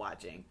I'm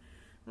watching,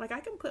 I'm like,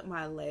 I can put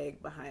my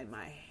leg behind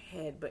my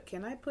head, but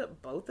can I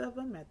put both of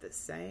them at the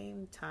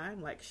same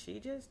time like she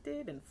just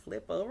did and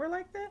flip over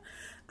like that?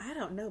 I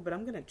don't know, but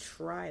I'm going to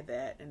try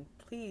that. And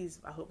please,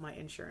 I hope my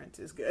insurance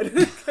is good.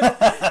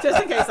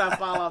 Just in case I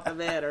fall off the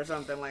bed or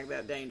something like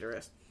that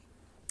dangerous.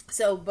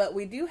 So, but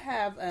we do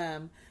have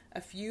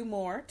a few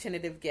more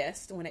tentative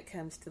guests when it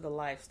comes to the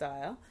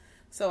lifestyle.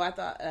 So I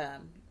thought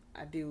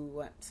I do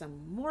want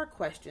some more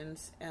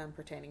questions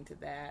pertaining to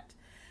that.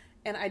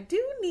 And I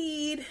do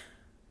need...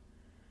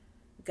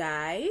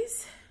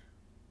 Guys,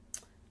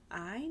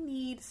 I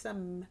need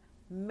some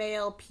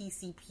male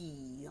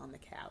PCP on the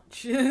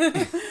couch.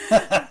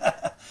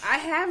 I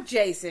have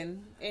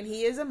Jason, and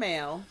he is a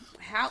male.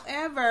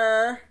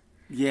 However...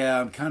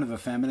 Yeah, I'm kind of a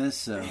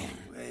feminist, so...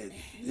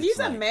 He's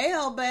a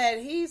male, but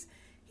he's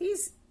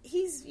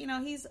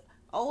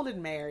old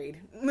and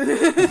married.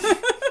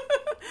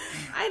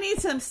 I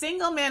need some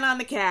single men on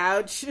the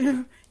couch,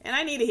 and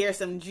I need to hear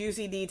some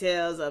juicy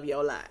details of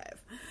your life.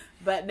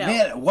 But no.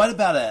 Man, what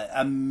about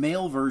a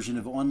male version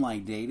of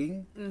online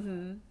dating?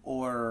 Mm-hmm.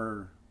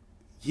 Or,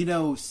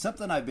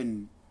 something I've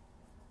been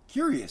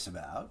curious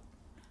about,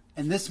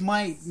 and this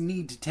might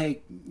need to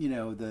take,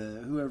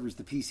 whoever's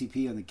the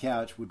PCP on the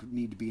couch would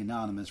need to be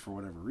anonymous for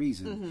whatever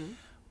reason. Mm-hmm.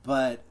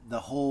 But the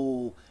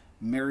whole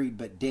married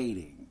but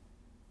dating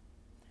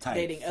type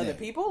dating thing. Other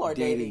people or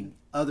dating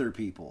other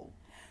people.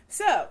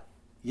 So,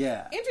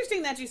 yeah.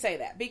 Interesting that you say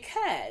that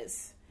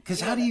because... Because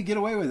how do you get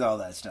away with all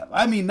that stuff?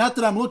 I mean, not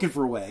that I'm looking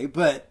for a way,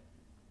 but...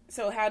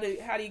 So how do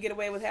you get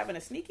away with having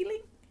a sneaky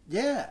link?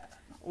 Yeah.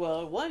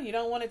 Well, one, you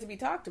don't want it to be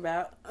talked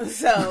about,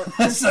 so...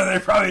 So they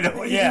probably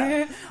don't...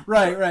 Yeah.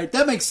 Right.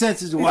 That makes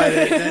sense as to why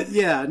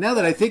yeah, now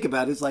that I think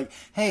about it, it's like,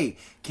 hey,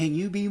 can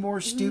you be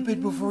more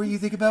stupid before you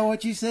think about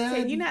what you said?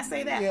 Can you not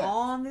say that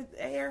on the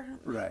air?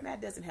 Right.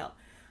 That doesn't help.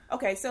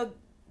 Okay, so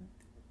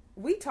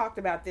we talked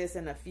about this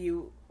in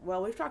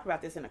we've talked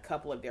about this in a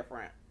couple of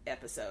different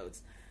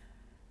episodes.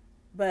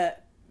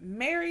 But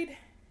married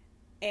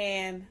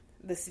and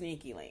the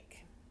sneaky link.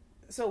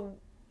 So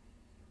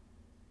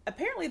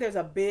apparently there's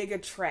a big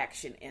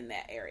attraction in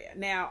that area.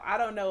 Now, I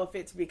don't know if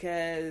it's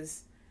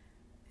because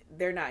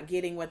they're not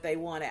getting what they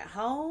want at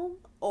home,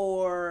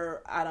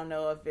 or I don't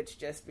know if it's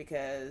just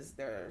because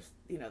there's,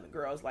 the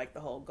girls like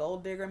the whole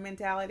gold digger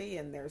mentality,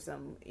 and there's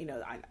some,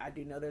 I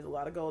do know there's a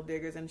lot of gold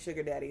diggers and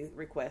sugar daddy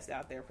requests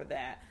out there for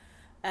that.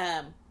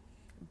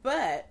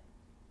 But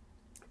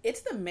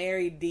it's the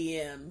married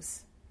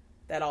DMs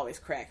that always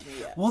cracked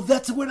me up. Well,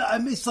 that's what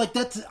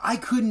I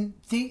couldn't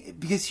think,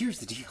 because here's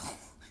the deal.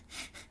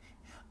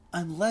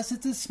 Unless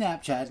it's a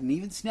Snapchat, and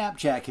even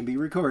Snapchat can be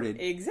recorded.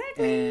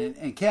 Exactly.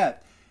 And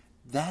kept.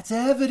 That's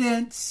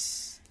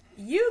evidence.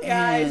 You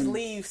guys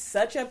leave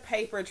such a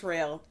paper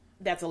trail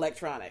that's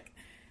electronic.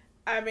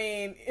 I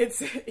mean,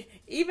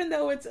 even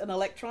though it's an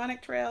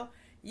electronic trail,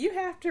 you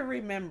have to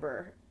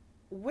remember,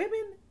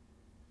 women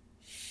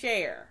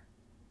share.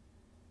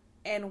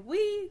 And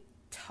we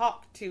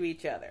talk to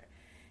each other.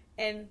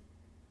 And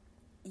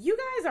you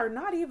guys are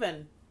not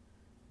even,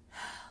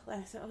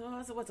 what's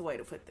a way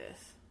to put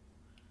this?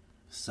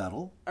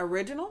 Subtle?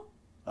 Original?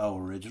 Oh,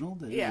 original?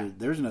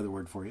 There's another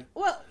word for you.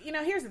 Well,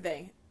 here's the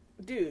thing.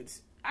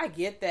 Dudes, I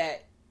get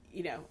that,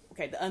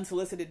 the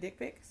unsolicited dick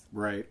pics.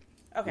 Right.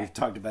 Okay. We've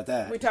talked about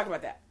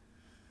that.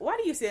 Why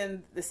do you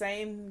send the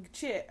same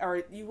chick,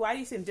 or why do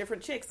you send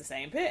different chicks the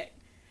same pic?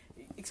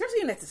 Especially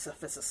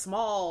if it's a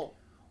small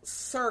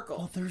circle.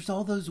 Well, there's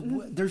all those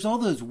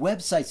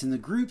websites in the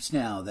groups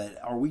now that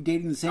are we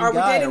dating the same guy? Are we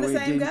dating the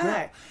same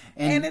guy?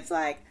 And it's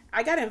like,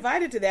 I got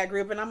invited to that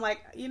group, and I'm like,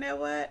 you know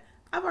what?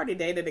 I've already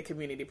dated a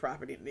community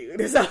property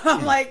dude. So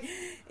I'm like,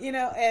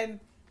 and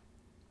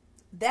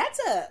that's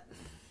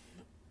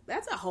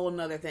a whole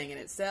nother thing in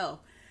itself.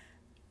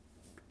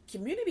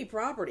 Community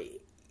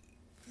property.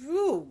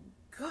 Ooh,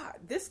 God,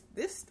 this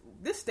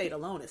state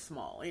alone is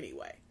small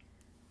anyway.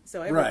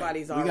 So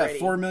everybody's already... We got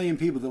 4 million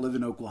people that live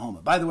in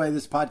Oklahoma. By the way,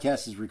 this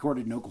podcast is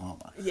recorded in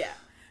Oklahoma. Yeah.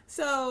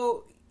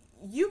 So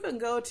you can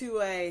go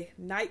to a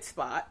night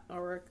spot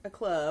or a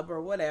club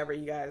or whatever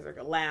you guys are,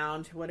 a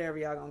lounge, whatever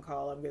y'all gonna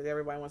call them, because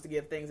everybody wants to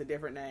give things a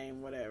different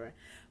name, whatever.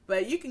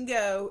 But you can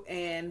go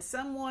and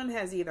someone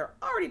has either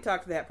already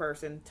talked to that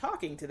person,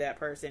 talking to that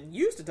person,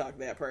 used to talk to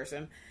that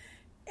person,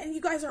 and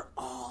you guys are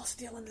all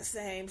still in the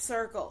same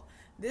circle.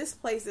 This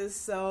place is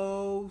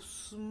so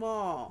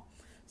small.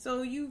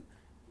 So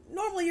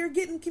normally you're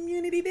getting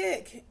community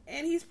dick,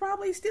 and he's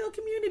probably still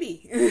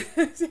community.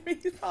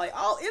 He's probably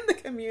all in the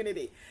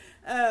community.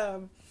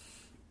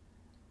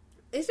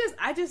 It's just,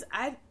 I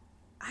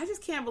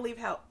just can't believe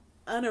how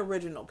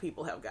unoriginal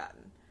people have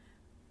gotten.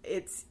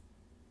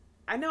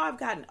 I know I've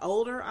gotten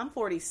older. I'm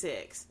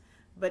 46,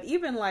 but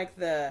even like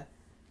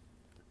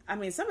I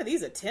mean, some of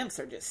these attempts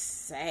are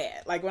just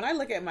sad. Like, when I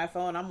look at my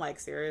phone, I'm like,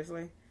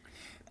 seriously?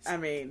 I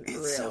mean, it's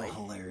really? so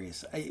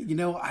hilarious.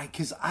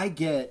 Because I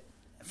get,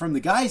 from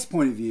the guy's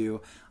point of view,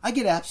 I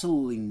get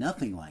absolutely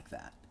nothing like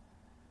that.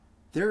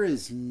 There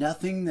is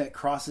nothing that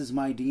crosses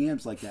my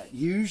DMs like that.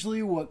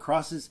 Usually what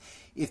crosses,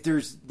 if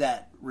there's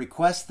that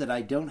request that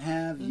I don't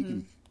have, you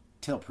can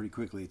tell pretty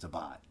quickly it's a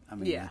bot. I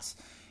mean,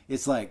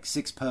 it's like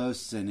 6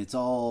 posts and it's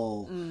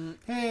all,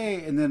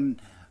 hey, and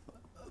then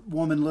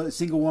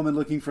single woman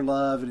looking for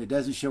love, and it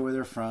doesn't show where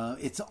they're from.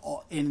 It's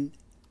all, and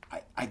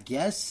I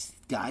guess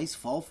guys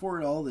fall for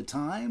it all the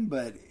time,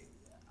 but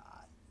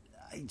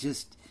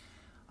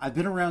I've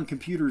been around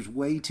computers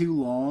way too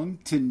long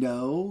to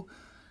know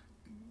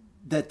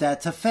that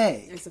that's a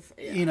fake. It's a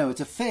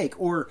fake.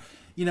 Or,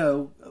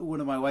 one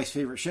of my wife's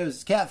favorite shows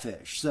is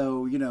Catfish.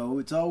 So,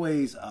 it's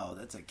always,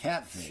 that's a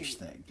catfish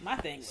thing. My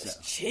thing was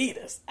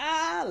cheaters.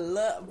 I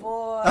love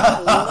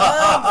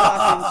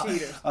watching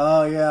cheaters.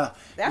 Oh, yeah.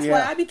 That's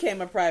why I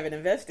became a private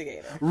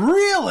investigator.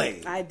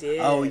 Really? I did.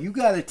 Oh, you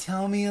got to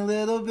tell me a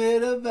little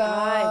bit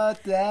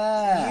about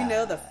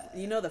that.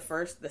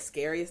 The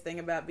scariest thing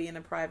about being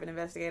a private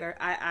investigator?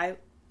 I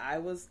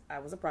was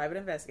a private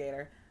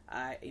investigator.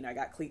 I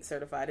got CLEAT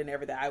certified and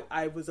everything.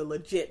 I was a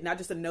legit, not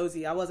just a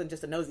nosy. I wasn't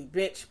just a nosy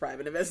bitch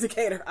private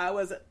investigator. I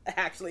was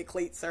actually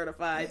CLEAT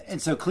certified.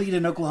 And so CLEAT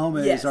in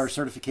Oklahoma is our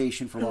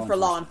certification for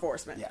law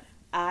enforcement. Yeah.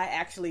 I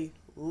actually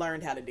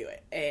learned how to do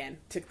it and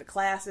took the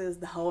classes,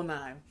 the whole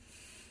nine.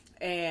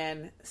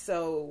 And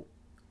so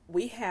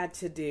we had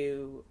to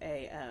do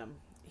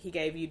he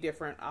gave you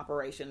different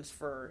operations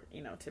for,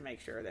 to make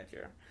sure that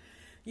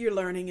you're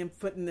learning and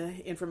putting the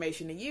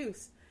information to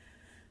use.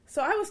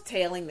 So I was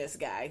tailing this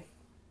guy.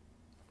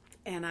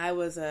 And I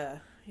was,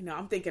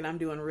 I'm thinking I'm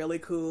doing really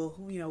cool,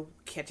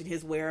 catching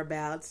his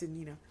whereabouts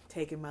and,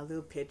 taking my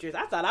little pictures.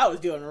 I thought I was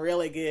doing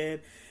really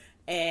good.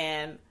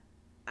 And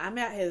I'm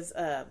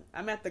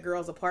at the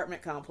girl's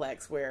apartment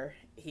complex where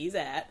he's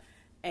at.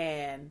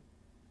 And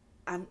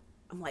I'm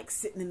like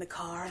sitting in the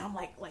car and I'm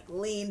like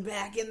leaned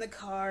back in the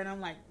car and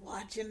I'm like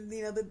watching,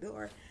 the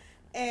door.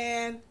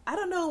 And I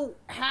don't know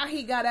how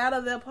he got out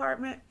of the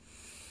apartment.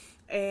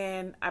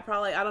 And I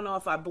don't know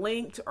if I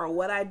blinked or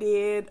what I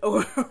did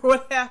or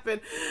what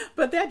happened,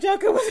 but that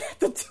joker was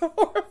at the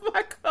door of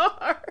my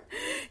car.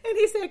 And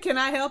he said, "Can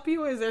I help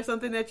you? Is there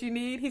something that you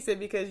need?" He said,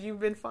 "Because you've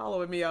been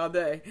following me all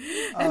day."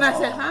 And I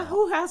said, "Huh?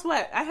 Who has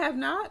what? I have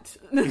not.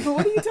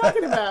 What are you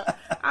talking about?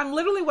 I'm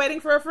literally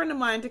waiting for a friend of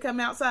mine to come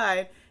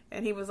outside."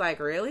 And he was like,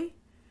 "Really?"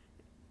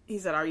 He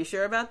said, "Are you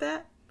sure about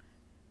that?"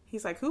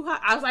 He's like, "Who?"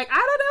 I was like, "I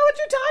don't know what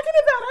you're talking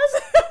about."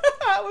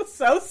 I was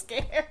so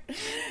scared.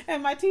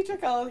 And my teacher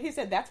he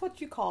said, "That's what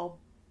you call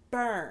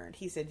burned."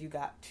 He said, "You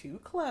got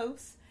too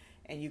close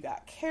and you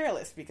got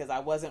careless," because I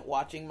wasn't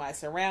watching my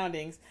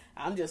surroundings.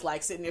 I'm just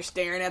like sitting there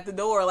staring at the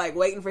door, like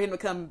waiting for him to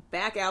come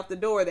back out the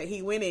door that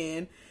he went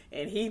in,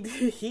 and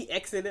he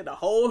exited a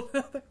whole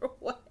other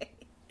way.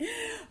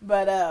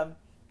 But a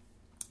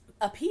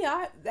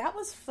PI, that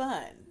was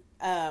fun.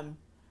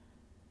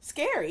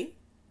 Scary.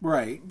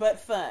 Right.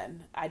 But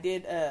fun. I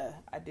did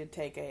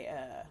take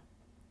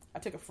I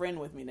took a friend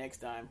with me next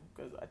time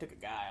because I took a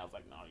guy. I was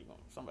like, "No,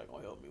 somebody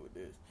gonna help me with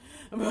this,"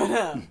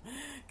 but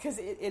because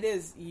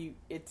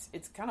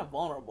it's kind of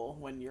vulnerable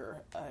when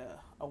you're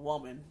a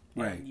woman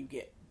and you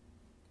get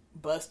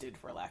busted,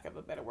 for lack of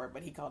a better word.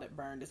 But he called it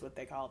burned, is what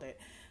they called it,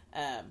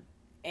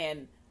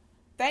 and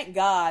thank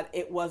God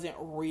it wasn't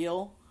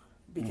real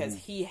because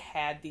he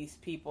had these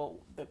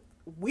people that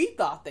we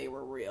thought they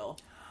were real.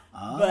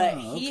 But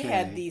he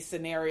had these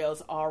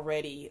scenarios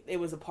already. It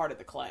was a part of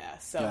the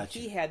class. So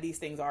he had these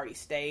things already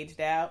staged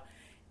out.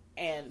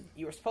 And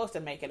you were supposed to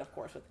make it, of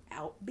course,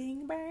 without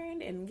being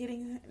burned and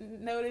getting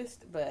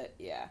noticed. But,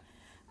 yeah,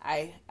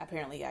 I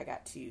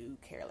got too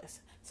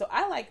careless. So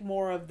I like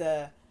more of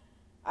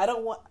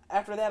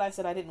after that I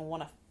said I didn't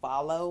want to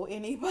follow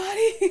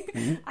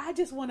anybody. I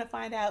just want to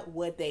find out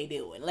what they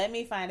doing. Let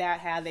me find out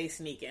how they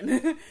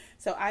sneaking.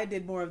 So I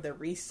did more of the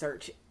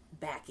research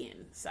back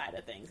end side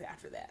of things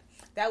after that.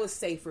 That was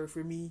safer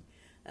for me.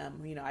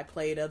 I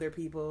played other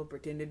people,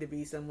 pretended to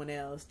be someone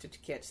else to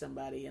catch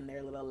somebody in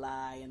their little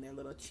lie and their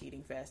little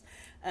cheating fest.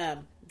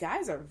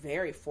 Guys are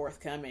very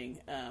forthcoming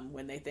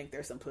when they think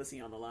there's some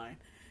pussy on the line.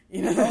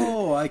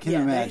 Oh, I can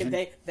imagine.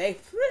 They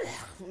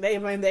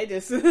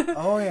just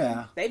oh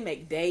yeah. They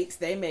make dates.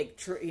 They make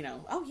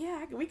oh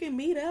yeah, we can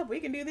meet up. We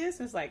can do this.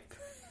 And it's like,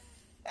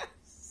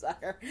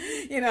 sucker,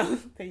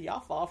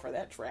 y'all fall for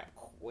that trap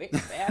quick,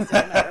 fast,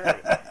 and in a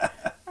hurry.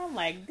 I'm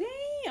like,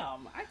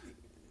 damn.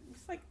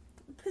 It's like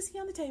pussy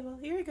on the table.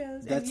 Here it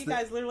goes. And you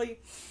guys literally.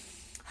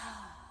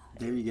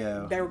 There you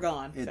go. They were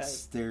gone.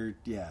 It's there.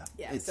 Yeah.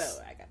 Yeah. So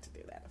I got to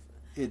do that.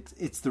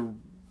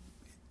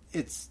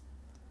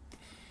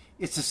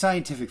 It's a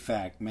scientific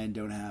fact. Men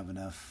don't have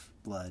enough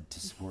blood to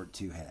support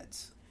two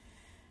heads.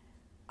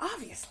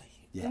 Obviously.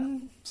 Yeah.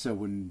 So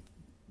when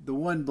the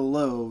one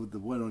below, the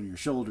one on your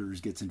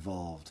shoulders, gets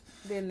involved,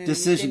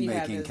 decision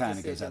making kind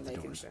of goes out the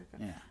door.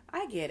 Yeah.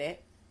 I get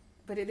it.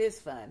 But it is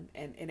fun,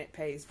 and it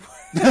pays.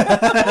 It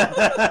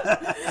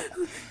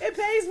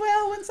pays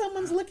well when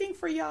someone's looking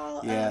for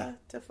y'all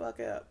to fuck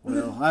up.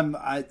 Well,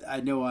 I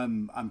know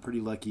I'm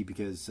pretty lucky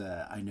because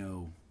I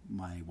know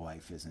my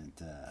wife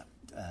isn't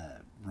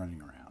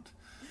running around,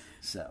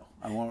 so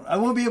I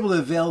won't be able to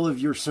avail of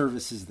your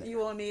services there. You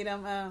won't need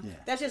them.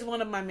 That's just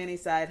one of my many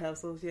side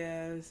hustles.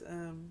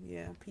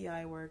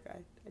 PI work. I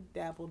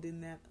dabbled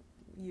in that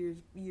years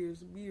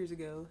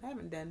ago. I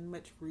haven't done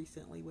much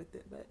recently with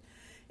it, but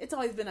it's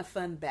always been a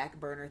fun back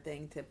burner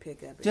thing to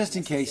pick up. Just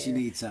in case you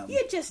need something.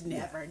 You just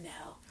never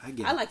know.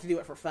 I like to do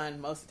it for fun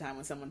most of the time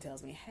when someone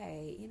tells me,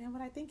 hey, you know what,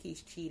 I think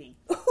he's cheating.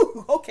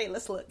 Ooh, okay,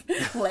 let's look.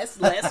 Let's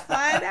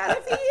find out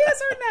if he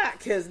is or not,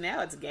 because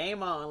now it's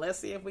game on. Let's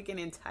see if we can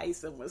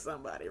entice him with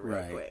somebody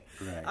real quick.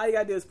 Right. All you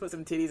got to do is put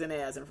some titties and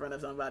ass in front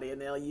of somebody, and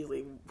they'll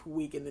usually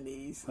weaken the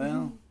knees.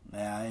 Well,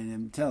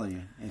 I'm telling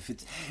you,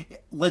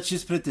 let's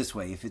just put it this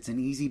way, if it's an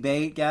easy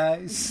bait,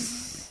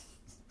 guys...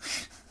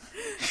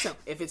 So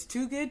if it's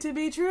too good to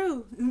be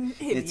true,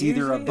 it's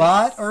either a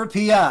bot or a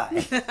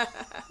PI.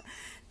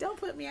 Don't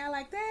put me out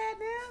like that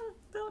now.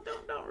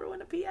 Don't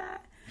ruin a PI.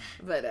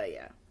 But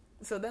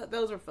so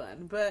those are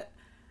fun. But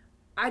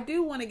I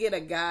do want to get a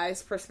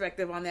guy's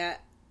perspective on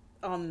that.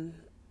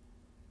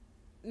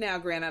 Now,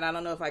 granted, I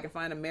don't know if I can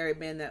find a married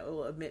man that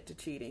will admit to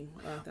cheating.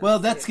 Well,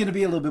 that's going to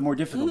be a little bit more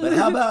difficult. But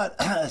how about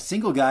a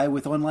single guy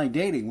with online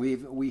dating?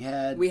 We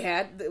had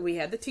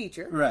the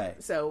teacher,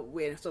 right? So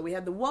we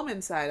had the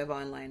woman side of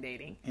online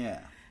dating. Yeah.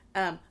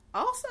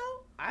 Also,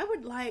 I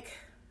would like,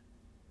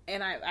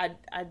 and I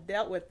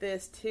dealt with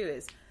this too.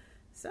 Is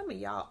some of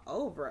y'all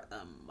over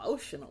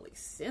emotionally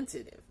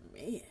sensitive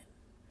men?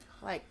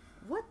 Like,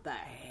 what the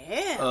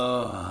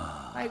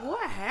hell? Like,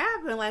 what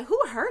happened? Like, who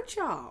hurt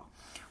y'all?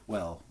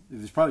 Well, it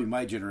was probably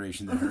my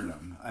generation that hurt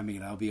them. I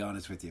mean, I'll be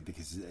honest with you,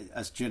 because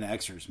us Gen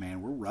Xers,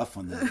 man, we're rough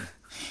on them.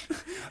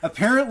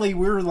 Apparently,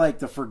 we're like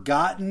the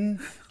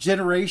forgotten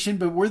generation,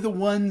 but we're the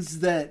ones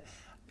that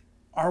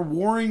are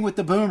warring with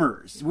the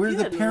boomers. We're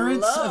the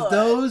parents of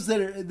those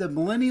that are the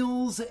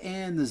millennials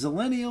and the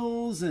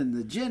zillennials and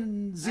the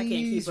Gen Zs, I can't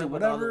keep up or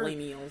with all the whatever.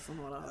 millennials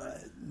and all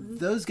that.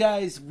 Those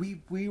guys,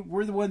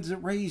 we're the ones that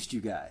raised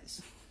you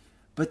guys.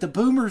 But the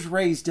boomers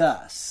raised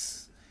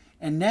us.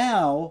 And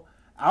now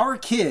our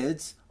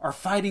kids are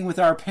fighting with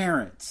our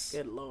parents.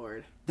 Good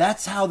Lord.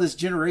 That's how this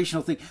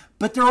generational thing.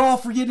 But they're all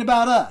forgetting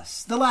about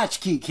us, the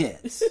latchkey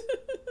kids.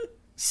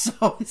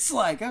 So it's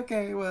like,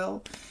 okay,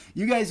 well,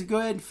 you guys go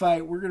ahead and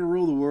fight. We're going to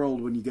rule the world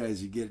when you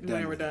guys get it done.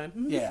 When we're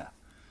done. Yeah.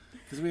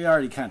 Because we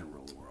already kind of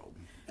rule the world.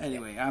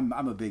 Anyway, I'm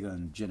a big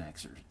on Gen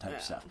Xer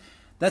type stuff.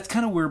 That's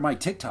kind of where my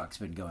TikTok's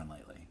been going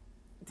lately.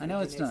 I know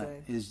it's not.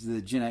 Is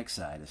the Gen X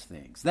side of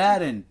things.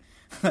 That and,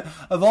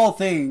 of all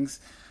things...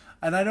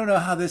 And I don't know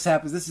how this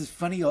happens. This is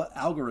funny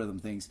algorithm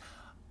things.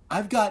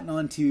 I've gotten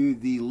onto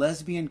the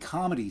lesbian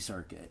comedy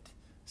circuit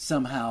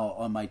somehow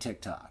on my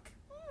TikTok.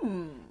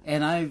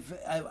 And I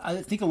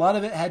think a lot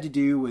of it had to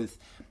do with,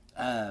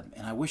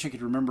 and I wish I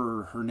could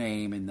remember her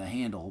name and the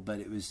handle,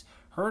 but it was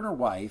her and her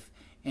wife,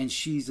 and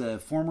she's a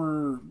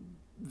former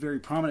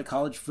very prominent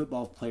college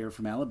football player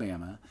from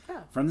Alabama,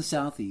 from the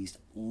Southeast.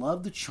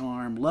 Loved the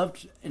charm,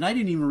 and I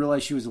didn't even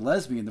realize she was a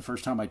lesbian the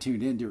first time I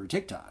tuned into her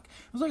TikTok.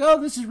 I was like, oh,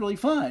 this is really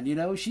fun,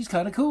 she's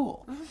kind of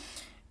cool.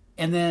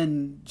 And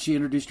then she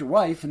introduced her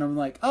wife, and I'm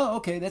like, oh,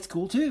 okay, that's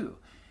cool too.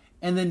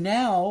 And then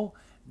now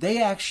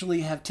they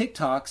actually have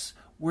TikToks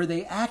where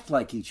they act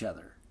like each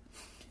other.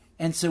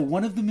 And so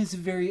one of them is a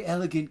very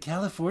elegant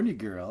California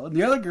girl, and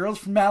the other girl's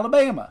from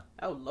Alabama.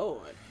 Oh,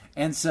 Lord.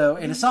 And so,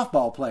 and a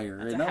softball player.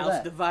 That's and a all house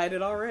that.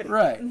 divided already.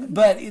 Right.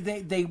 But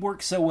they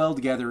work so well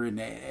together,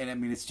 and I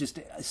mean, it's just,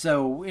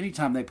 so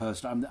anytime they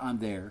post, I'm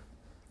there.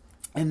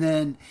 And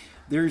then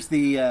there's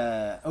the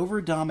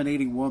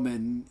over-dominating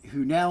woman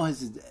who now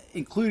has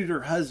included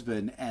her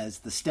husband as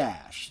the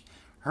stash.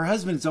 Her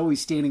husband is always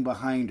standing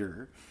behind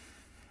her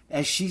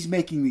as she's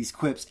making these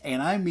quips.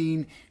 And I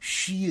mean,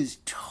 she is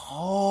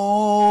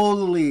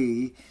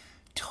totally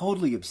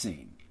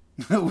obscene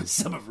with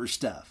some of her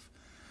stuff.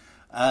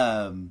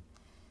 And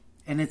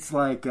it's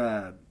like,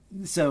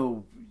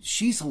 so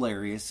she's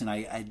hilarious. And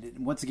I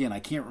once again, I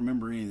can't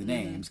remember any of the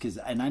names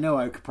and I know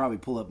I could probably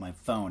pull up my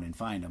phone and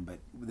find them, but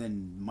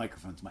then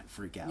microphones might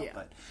freak out.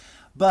 Yeah.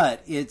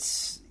 But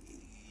it's,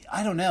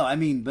 I don't know. I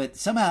mean, but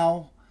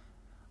somehow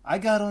I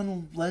got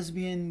on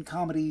lesbian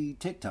comedy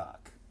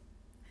TikTok.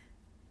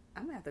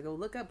 I'm gonna have to go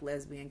look up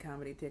lesbian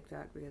comedy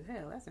TikTok, because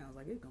hell, that sounds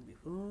like it's gonna be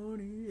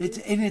funny.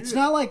 It's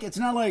not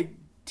like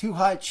two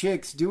hot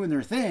chicks doing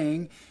their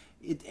thing.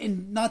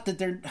 And not that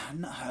they're...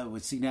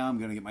 See, now I'm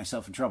going to get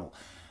myself in trouble.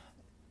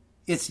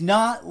 It's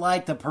not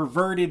like the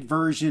perverted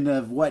version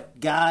of what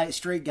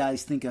straight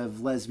guys think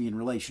of lesbian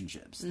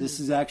relationships. This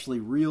is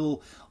actually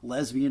real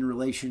lesbian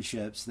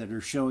relationships that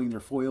are showing their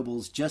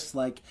foibles, just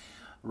like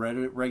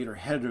regular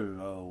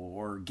hetero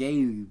or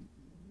gay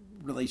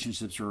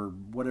relationships or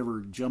whatever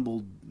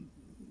jumbled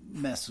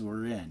mess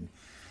we're in.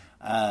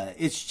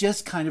 It's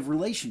just kind of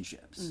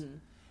relationships.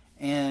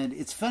 And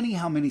it's funny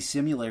how many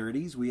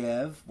similarities we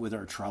have with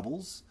our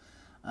troubles.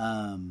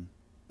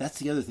 That's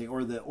the other thing,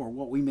 or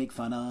what we make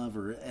fun of,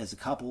 or as a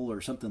couple,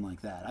 or something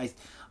like that. I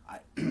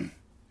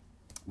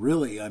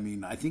really, I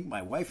mean, I think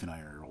my wife and I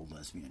are an old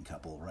lesbian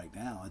couple right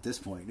now at this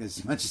point.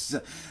 As much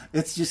as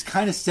it just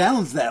kind of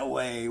sounds that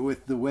way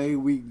with the way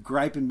we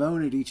gripe and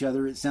moan at each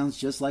other, it sounds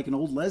just like an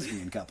old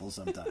lesbian couple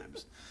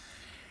sometimes.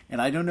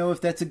 And I don't know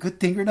if that's a good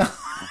thing or not.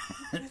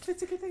 If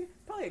it's a good thing,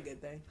 probably a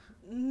good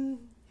thing.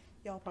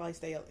 Y'all probably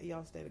stay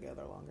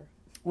together longer.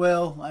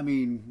 Well, I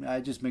mean, I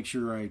just make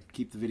sure I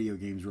keep the video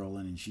games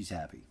rolling and she's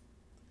happy.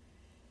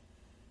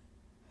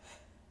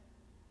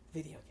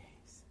 Video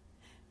games.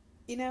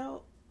 You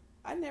know,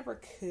 I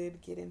never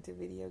could get into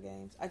video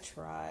games. I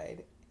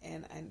tried,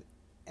 and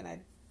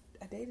I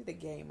dated a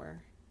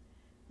gamer,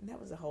 and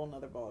that was a whole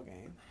nother ball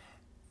game.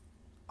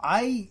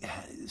 I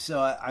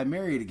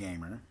married a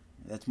gamer.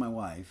 That's my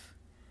wife.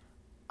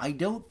 I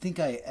don't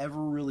think I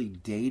ever really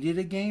dated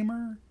a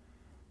gamer,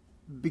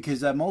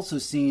 because I'm also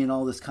seeing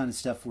all this kind of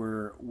stuff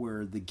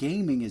where the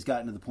gaming has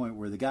gotten to the point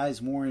where the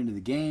guy's more into the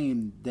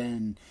game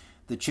than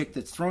the chick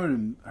that's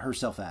throwing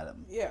herself at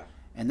him. Yeah.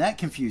 And that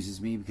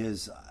confuses me,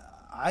 because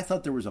I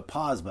thought there was a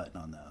pause button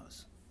on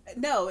those.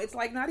 No, it's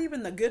like not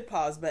even the good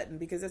pause button,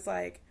 because it's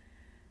like,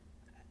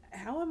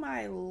 how am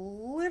I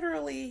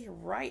literally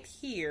right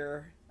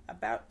here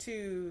about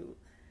to...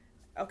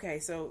 Okay,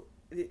 so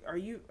are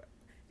you...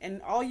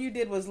 And all you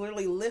did was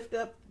literally lift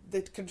up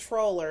the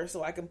controller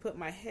so I can put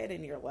my head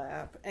in your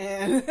lap,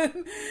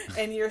 and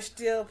and you're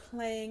still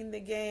playing the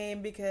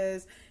game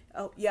because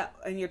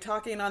and you're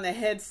talking on the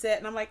headset,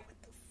 and I'm like,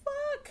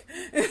 what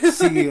the fuck?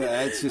 See,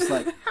 it's just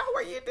like, how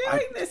are you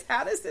doing this?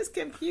 How does this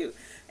compute?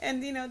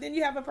 And then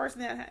you have a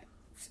person that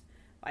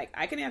like,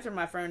 I can answer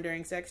my phone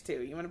during sex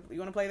too. You want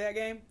to play that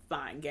game?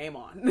 Fine, game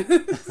on.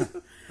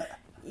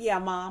 Yeah,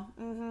 Mom.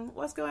 Mm-hmm.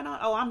 What's going on?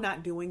 Oh, I'm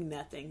not doing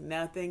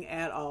nothing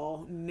at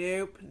all.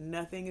 Nope,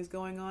 nothing is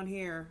going on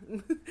here.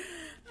 I'm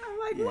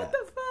like, what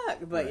the fuck?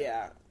 But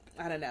yeah,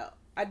 I don't know.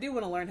 I do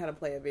want to learn how to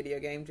play a video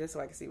game just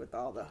so I can see what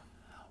all the...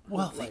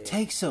 Well, they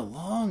take so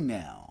long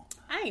now.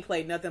 I ain't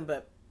played nothing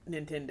but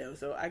Nintendo,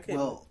 so I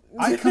couldn't... Well,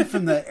 I come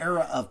from the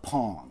era of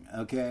Pong,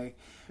 okay?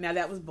 Now,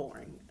 that was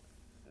boring.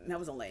 That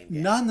was a lame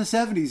game. Not in the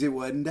 70s, it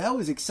wasn't. That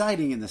was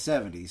exciting in the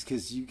 70s,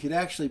 because you could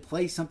actually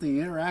play something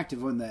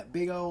interactive on that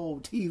big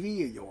old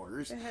TV of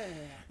yours.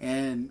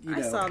 And,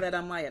 I saw that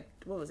on my,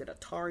 what was it,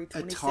 Atari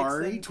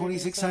 2600? Atari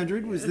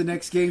 2600 was the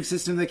next game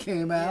system that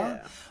came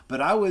out. Yeah.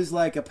 But I was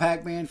like a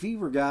Pac-Man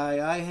Fever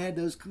guy. I had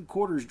those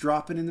quarters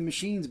dropping in the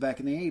machines back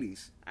in the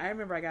 80s. I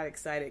remember I got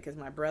excited because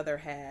my brother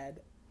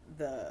had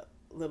the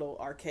little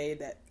arcade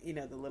that,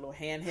 the little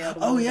handheld.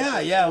 Oh,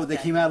 yeah. They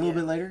came out a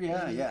little bit later.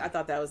 Yeah, mm-hmm. yeah. I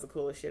thought that was the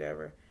coolest shit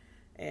ever.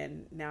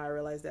 And now I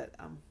realize that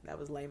that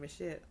was lame as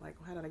shit. Like,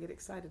 how did I get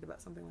excited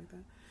about something like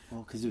that?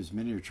 Well, because it was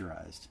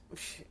miniaturized.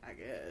 I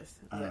guess.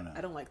 I don't know.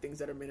 I don't like things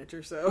that are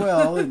miniature, so...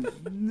 Well,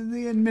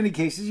 in many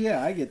cases,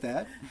 yeah, I get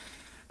that.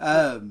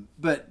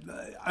 But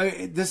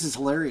this is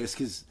hilarious,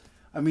 because,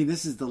 I mean,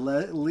 this is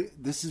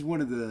this is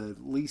one of the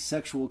least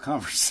sexual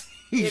conversations.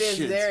 It is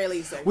very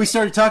least sexual. We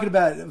started talking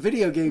about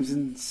video games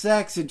and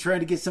sex and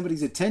trying to get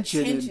somebody's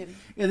attention.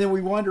 And then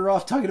we wander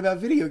off talking about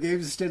video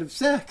games instead of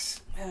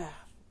sex.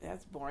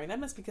 That's boring. That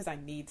must be because I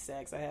need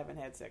sex. I haven't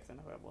had sex in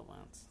a couple of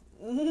months.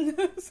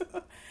 So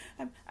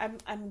I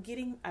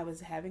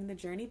was having the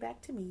journey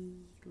back to me,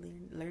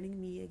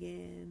 learning me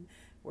again,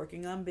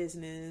 working on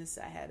business.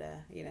 I had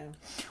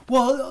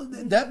Well,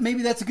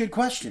 maybe that's a good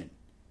question.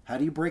 How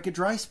do you break a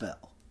dry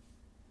spell?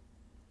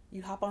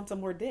 You hop on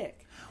some more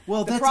dick.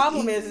 Well, the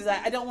problem is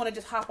I don't want to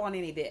just hop on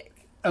any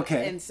dick.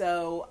 Okay. And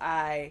so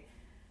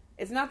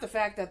it's not the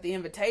fact that the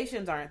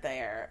invitations aren't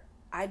there.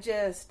 I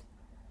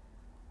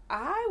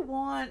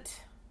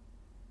want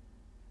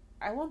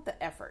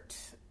the effort.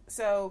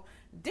 So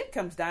dick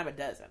comes dime a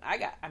dozen. I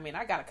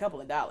got a couple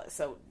of dollars.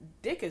 So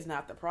dick is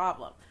not the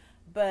problem.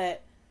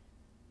 But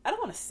I don't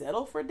want to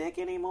settle for dick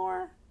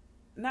anymore.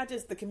 Not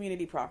just the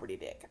community property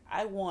dick.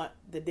 I want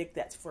the dick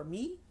that's for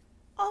me,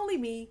 only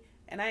me,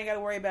 and I ain't got to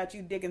worry about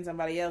you dicking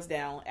somebody else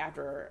down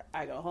after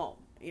I go home.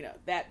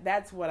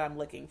 That's what I'm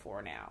looking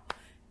for now.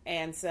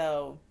 And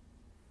so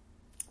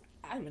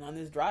I've been on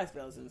this dry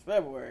spell since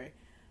February.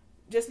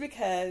 Just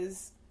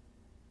because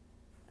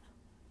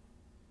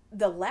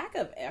the lack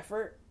of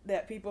effort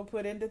that people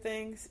put into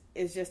things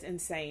is just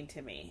insane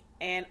to me.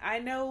 And I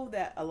know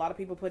that a lot of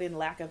people put in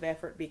lack of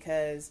effort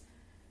because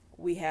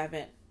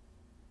the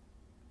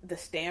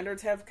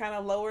standards have kind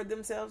of lowered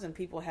themselves and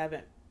people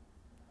haven't,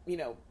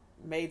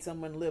 made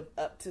someone live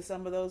up to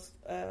some of those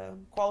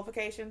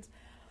qualifications.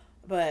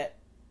 But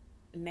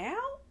now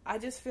I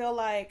just feel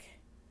like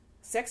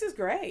sex is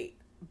great,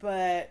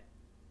 but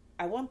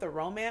I want the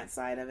romance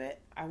side of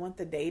it. I want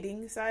the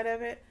dating side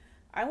of it.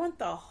 I want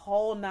the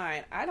whole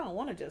nine. I don't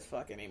want to just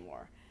fuck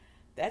anymore.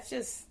 That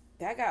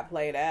got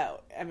played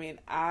out. I mean,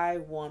 I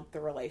want the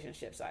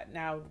relationship side.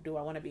 Now, do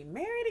I want to be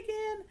married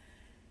again?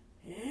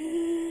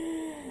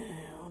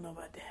 I don't know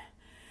about that.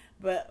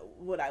 But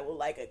would I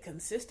like a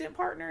consistent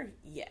partner?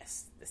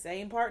 Yes. The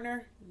same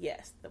partner?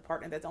 Yes. The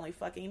partner that's only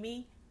fucking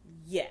me?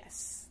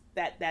 Yes.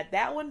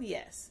 That one?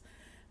 Yes.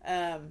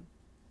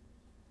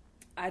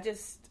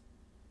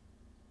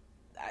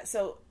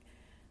 so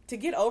to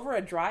get over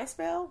a dry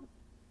spell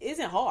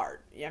isn't hard.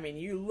 I mean,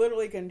 you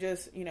literally can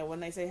just, when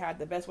they say how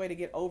the best way to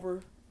get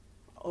over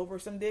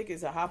some dick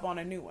is to hop on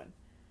a new one.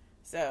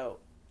 So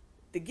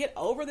to get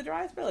over the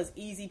dry spell is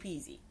easy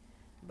peasy.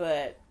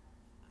 But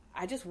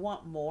I just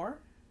want more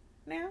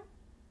now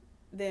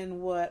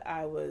than what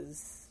I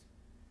was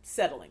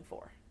settling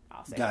for.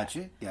 I'll say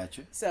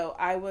Gotcha. So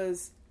I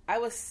was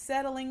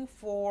settling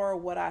for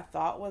what I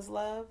thought was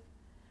love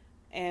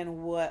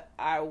and what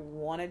I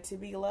wanted to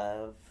be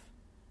love,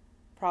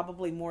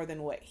 probably more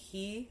than what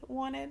he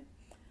wanted.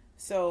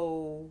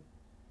 So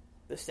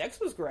the sex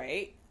was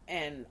great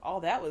and all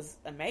that was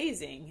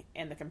amazing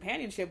and the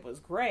companionship was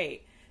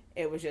great.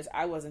 It was just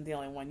I wasn't the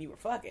only one you were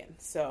fucking.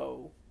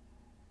 So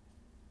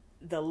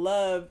the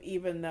love,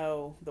 even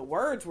though the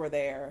words were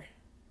there,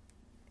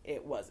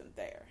 it wasn't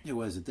there. It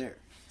wasn't there.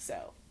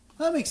 So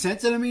that makes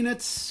sense, and I mean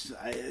it's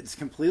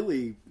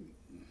completely.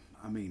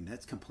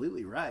 That's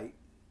completely right.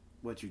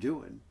 What you're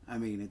doing. I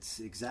mean,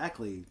 it's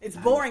exactly. It's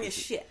boring as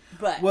shit,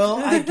 but well,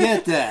 I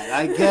get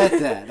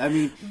that. I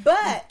mean,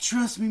 but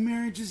trust me,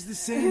 marriage is the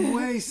same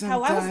way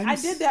sometimes. I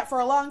did that for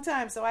a long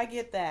time, so I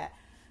get that.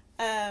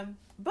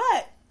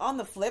 But on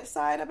the flip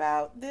side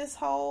about this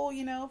whole,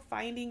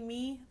 finding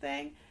me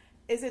thing,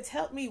 is it's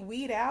helped me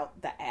weed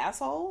out the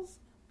assholes.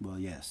 Well,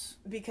 yes.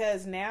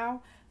 Because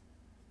now,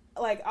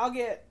 like, I'll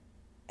get,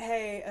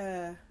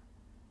 hey,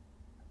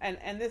 and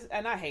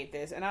I hate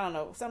this, and I don't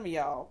know, some of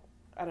y'all,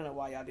 I don't know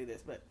why y'all do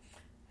this, but,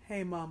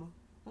 hey, mama,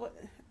 what,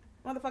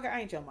 motherfucker,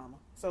 I ain't your mama,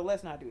 so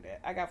let's not do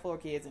that. I got 4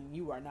 kids, and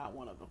you are not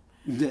one of them.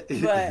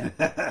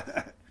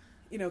 But,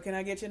 can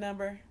I get your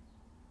number?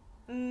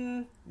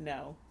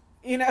 No.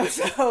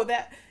 So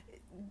that,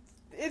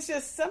 it's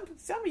just some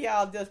of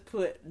y'all just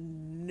put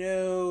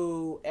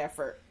no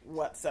effort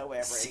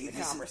whatsoever in the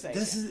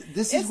conversation.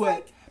 This is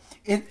what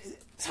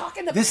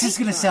talking to. This is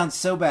going to sound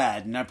so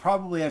bad, and I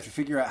probably have to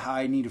figure out how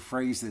I need to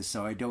phrase this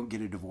so I don't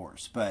get a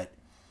divorce. But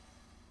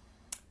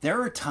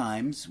there are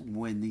times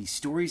when the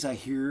stories I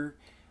hear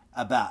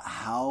about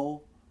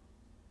how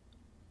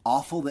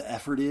awful the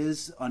effort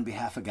is on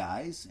behalf of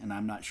guys, and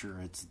I'm not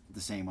sure it's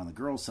the same on the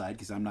girls' side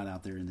because I'm not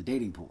out there in the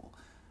dating pool.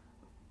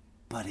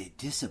 But it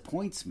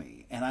disappoints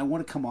me, and I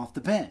want to come off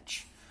the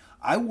bench.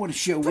 I want to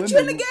show women. Put you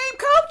in the game,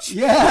 coach.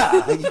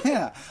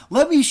 Yeah.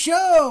 Let me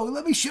show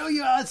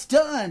you how it's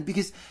done,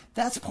 because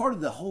that's part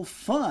of the whole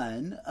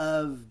fun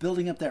of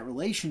building up that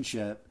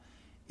relationship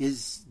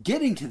is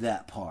getting to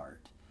that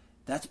part.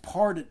 That's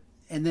part,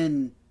 and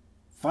then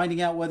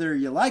finding out whether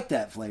you like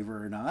that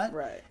flavor or not,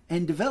 right?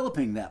 And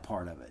developing that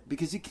part of it,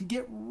 because it can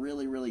get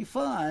really, really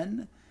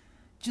fun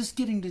just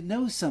getting to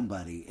know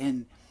somebody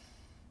and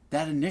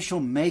that initial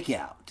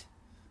makeout.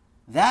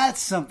 That's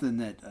something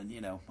that,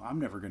 I'm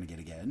never going to get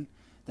again.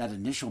 That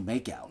initial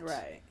makeout.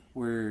 Right.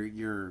 Where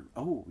you're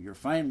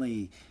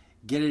finally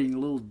getting a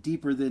little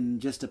deeper than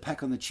just a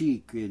peck on the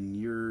cheek, and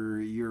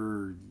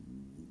you're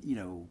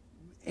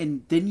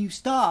and then you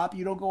stop.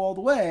 You don't go all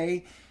the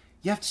way.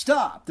 You have to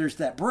stop. There's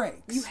that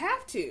break. You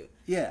have to.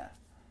 Yeah.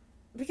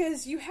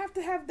 Because you have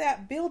to have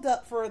that build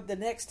up for the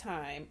next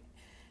time.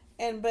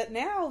 But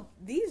now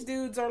these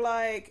dudes are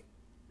like,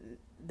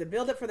 the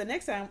build up for the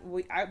next time,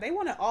 they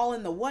want it all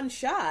in the one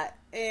shot,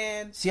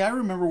 and see, I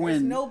remember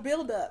when no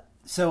build up.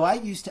 So I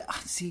used to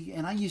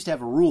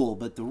have a rule,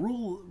 but the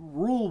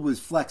rule was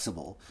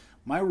flexible.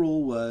 My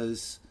rule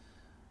was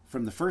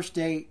from the first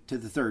date to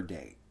the third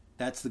date.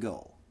 That's the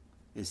goal.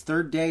 Is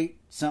third date,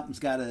 something's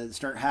got to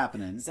start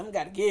happening. Something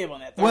got to give on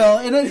that. Third well,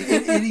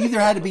 it either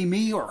had to be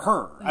me or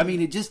her. I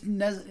mean,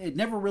 it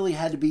never really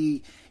had to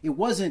be. It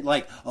wasn't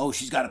like, oh,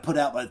 she's got to put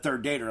out by the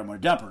third date or I'm going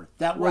to dump her.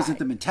 That wasn't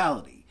the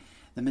mentality.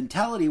 The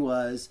mentality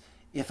was,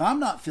 if I'm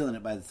not feeling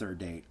it by the third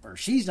date, or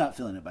she's not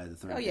feeling it by the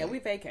third date. We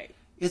vacate.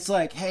 It's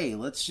like, hey,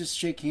 let's just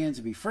shake hands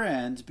and be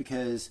friends,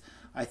 because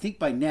I think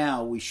by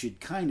now we should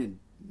kind of,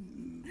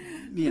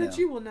 But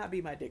you will not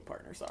be my dick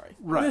partner, sorry.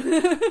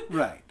 Right,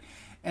 right.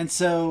 And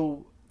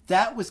so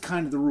that was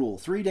kind of the rule.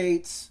 3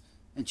 dates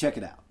and check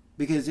it out.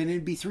 Because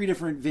it'd be 3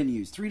 different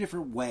venues, 3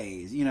 different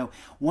ways.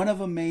 One of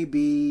them may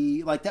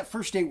be, like that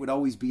first date would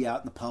always be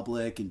out in the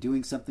public and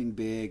doing something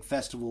big,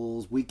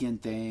 festivals,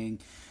 weekend thing,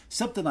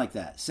 something like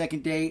that.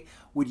 Second date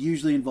would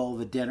usually involve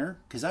a dinner,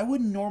 because I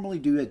wouldn't normally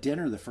do a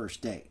dinner the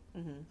first date.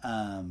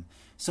 Mm-hmm.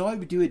 So I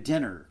would do a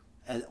dinner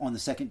on the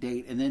second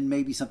date, and then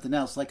maybe something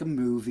else like a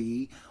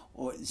movie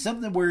or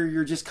something where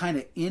you're just kind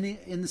of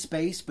in the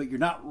space, but you're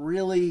not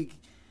really,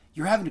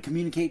 you're having to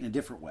communicate in a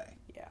different way.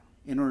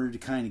 In order to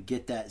kind of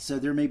get that. So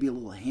there may be a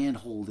little hand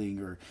holding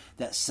or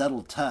that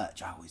subtle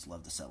touch. I always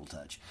love the subtle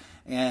touch.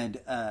 And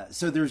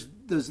so there's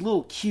those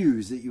little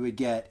cues that you would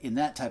get in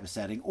that type of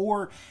setting.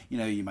 Or,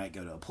 you might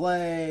go to a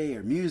play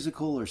or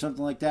musical or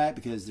something like that,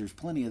 because there's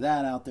plenty of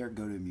that out there.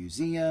 Go to a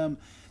museum.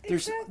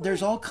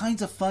 There's all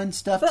kinds of fun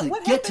stuff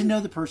to get to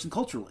know the person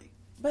culturally.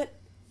 But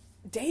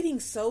dating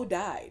so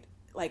died.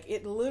 Like,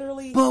 it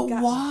literally But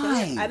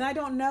why? And I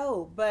don't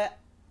know, but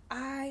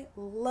I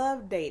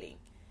love dating.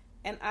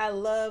 And I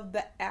love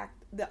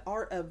the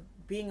art of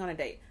being on a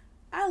date.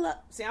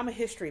 I'm a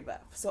history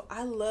buff, so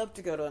I love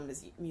to go to a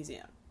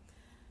museum.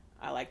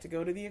 I like to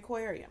go to the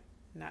aquarium,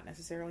 not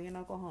necessarily in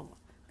Oklahoma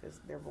because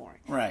they're boring.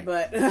 Right.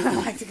 But I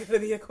like to go to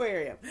the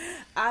aquarium.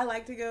 I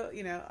love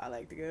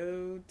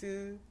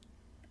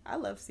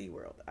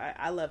SeaWorld.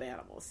 I love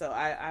animals, so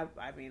I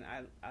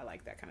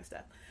like that kind of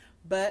stuff.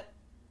 But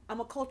I'm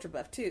a culture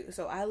buff too,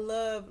 so I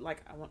love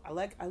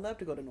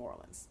to go to New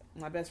Orleans.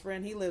 My best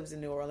friend, he lives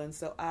in New Orleans,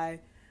 so I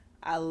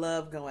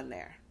love going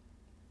there.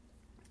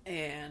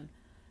 And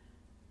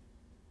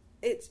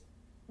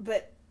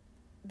but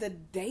the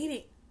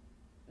dating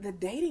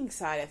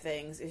side of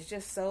things is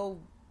just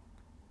so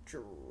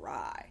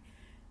dry.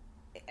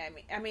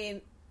 I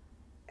mean,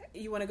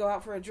 you want to go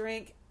out for a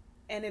drink,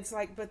 and it's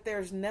like, but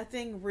there's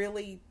nothing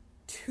really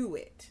to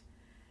it.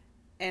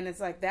 And it's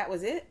like, that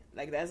was it?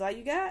 Like, that's all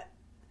you got?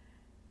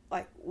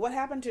 Like, what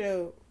happened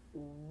to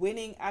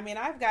winning? I mean,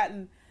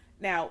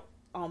 now,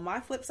 on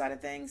my flip side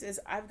of things is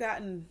I've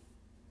gotten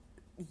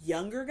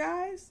younger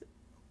guys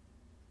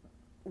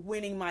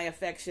winning my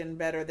affection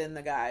better than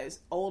the guys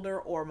older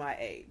or my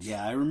age.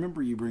 Yeah, I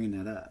remember you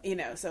bringing that up.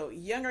 So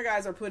younger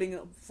guys are putting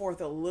forth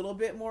a little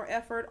bit more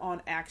effort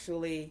on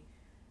actually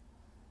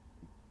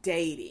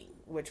dating,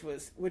 which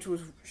was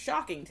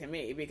shocking to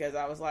me, because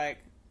I was like,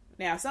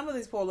 now some of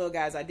these poor little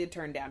guys I did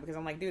turn down, because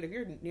I'm like, dude, if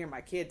you're near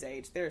my kid's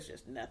age, there's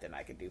just nothing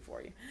I could do for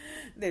you.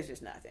 There's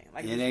just nothing.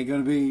 Like, it ain't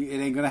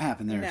gonna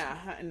happen there.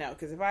 No,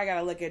 because if I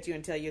gotta look at you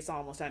and tell you it's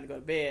almost time to go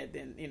to bed,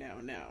 then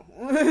no.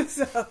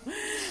 So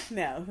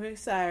no,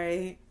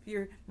 sorry.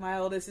 My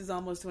oldest is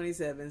almost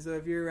 27, so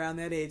if you're around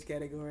that age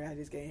category, I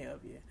just can't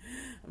help you.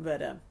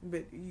 But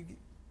you,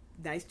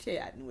 nice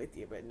chatting with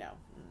you, but no.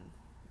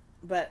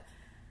 But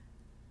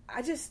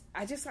I guess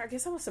I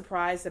was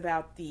surprised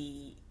about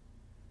the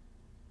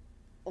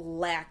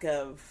lack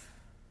of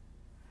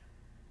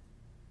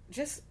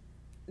just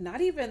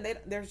not even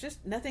there's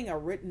just nothing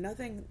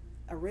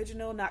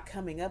original, not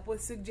coming up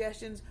with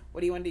suggestions. What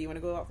do you want to do? You want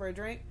to go out for a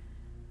drink?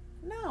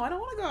 No, I don't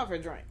want to go out for a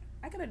drink.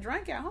 I could have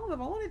drank at home if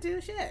I wanted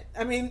to. Shit.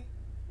 I mean,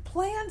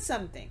 plan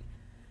something.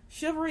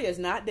 Chivalry is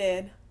not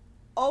dead.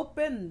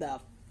 Open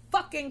the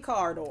fucking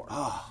car door.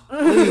 Oh,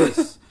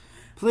 please.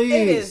 Please.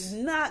 It is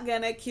not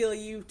gonna kill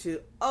you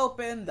to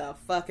open the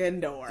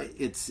fucking door.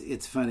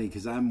 It's funny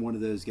because I'm one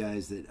of those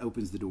guys that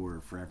opens the door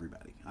for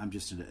everybody. I'm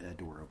just a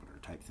door opener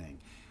type thing.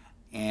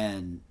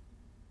 And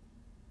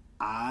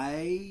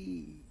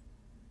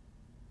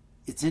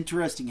it's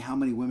interesting how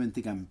many women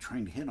think I'm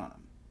trying to hit on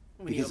them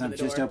because I'm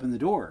just opened the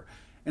door.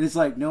 And it's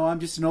like, no,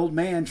 I'm just an old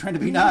man trying to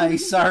be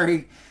nice.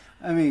 Sorry.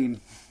 I mean,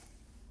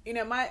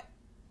 my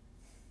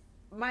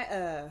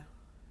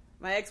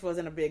ex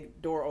wasn't a big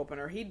door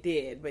opener. He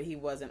did, but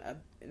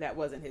that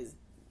wasn't his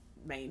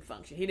main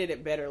function. He did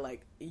it better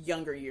like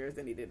younger years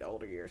than he did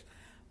older years.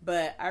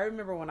 But I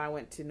remember when I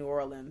went to New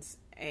Orleans,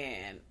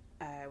 and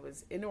I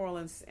was in New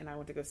Orleans, and I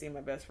went to go see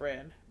my best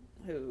friend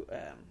who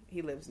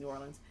he lives in New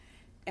Orleans.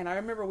 And I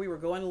remember we were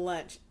going to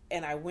lunch,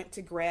 and I went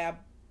to grab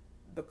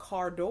the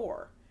car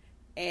door,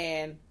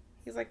 and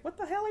he's like, "What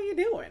the hell are you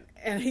doing?"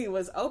 And he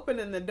was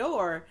opening the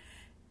door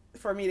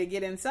for me to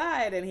get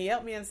inside, and he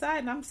helped me inside,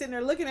 and I'm sitting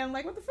there looking at him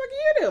like, what the fuck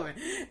are you doing?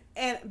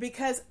 And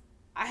because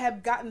I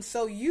have gotten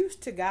so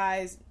used to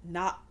guys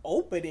not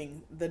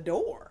opening the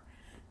door,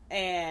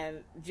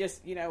 and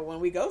just, when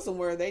we go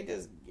somewhere, they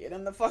just get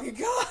in the fucking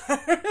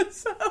car.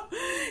 So,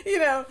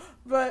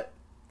 but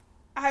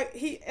I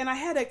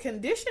had to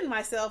condition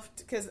myself,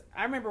 because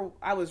I remember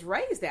I was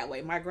raised that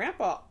way. My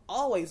grandpa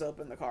always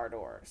opened the car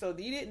door. So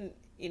you didn't,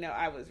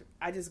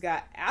 I just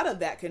got out of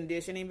that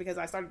conditioning because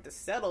I started to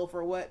settle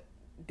for what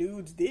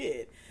dudes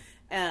did.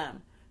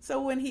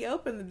 So when he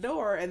opened the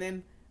door, and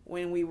then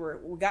when we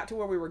got to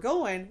where we were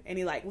going, and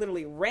he like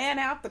literally ran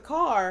out the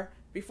car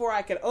before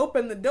I could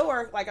open the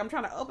door, like I'm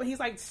trying to open, he's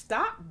like,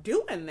 "Stop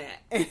doing that."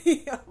 And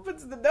he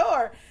opens the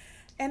door,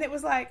 and it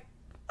was like,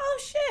 oh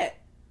shit,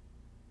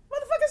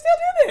 motherfucker still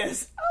do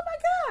this. Oh my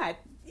god,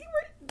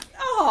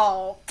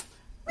 oh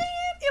man,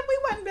 if we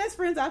wasn't best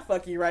friends, I'd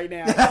fuck you right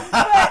now.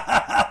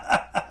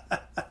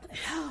 But,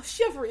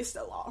 chivalry is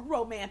so all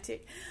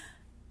romantic.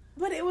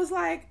 But it was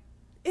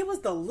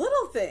the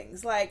little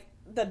things. Like,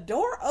 the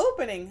door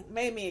opening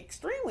made me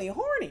extremely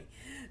horny.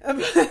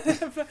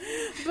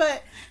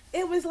 But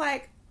it was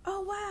like,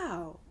 oh,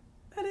 wow,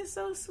 that is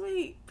so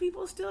sweet.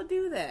 People still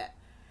do that.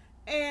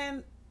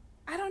 And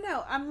I don't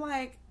know. I'm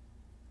like,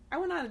 I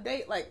went on a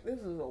date, like,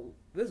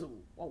 this is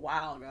a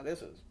while ago.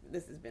 This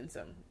has been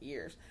some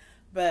years.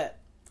 But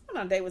I went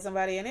on a date with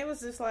somebody, and it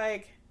was just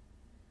like,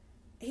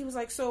 he was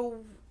like,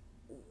 so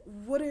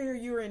what are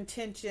your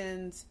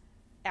intentions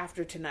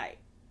after tonight?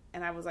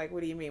 And I was like,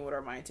 what do you mean, what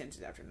are my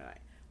intentions after tonight?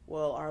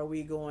 Well, are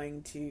we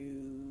going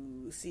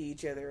to see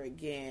each other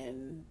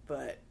again,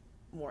 but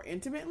more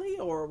intimately?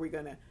 Or are we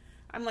gonna,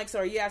 I'm like, so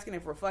are you asking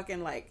if we're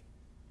fucking like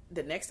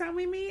the next time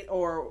we meet,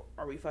 or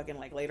are we fucking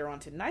like later on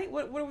tonight?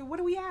 What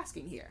are we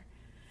asking here?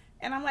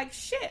 And I'm like,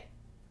 shit,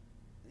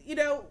 you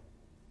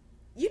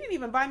didn't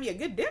even buy me a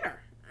good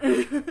dinner.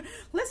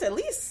 Let's at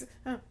least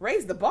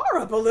raise the bar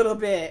up a little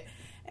bit.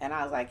 And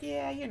I was like,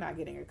 yeah, you're not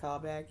getting a call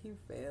back. You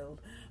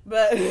failed.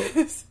 But,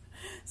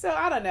 so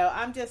I don't know.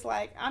 I'm just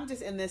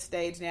in this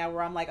stage now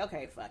where I'm like,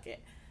 okay, fuck it.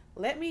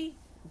 Let me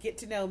get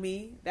to know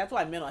me. That's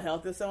why mental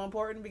health is so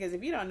important, because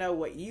if you don't know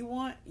what you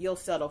want, you'll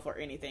settle for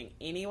anything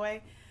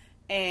anyway.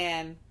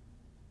 And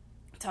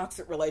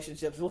toxic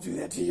relationships will do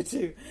that to you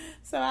too.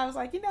 So I was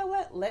like, you know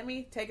what? Let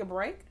me take a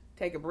break,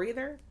 take a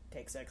breather,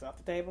 take sex off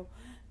the table,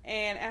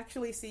 and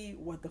actually see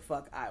what the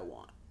fuck I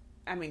want.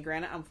 I mean,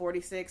 granted, I'm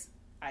 46.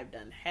 I've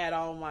had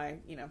all my,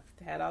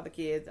 had all the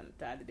kids and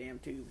tied the damn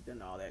tubes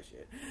and all that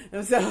shit.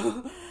 And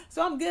so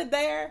I'm good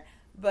there,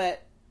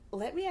 but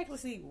let me actually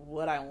see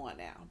what I want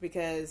now,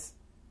 because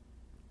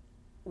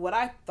what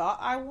I thought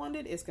I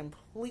wanted is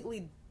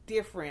completely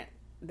different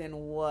than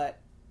what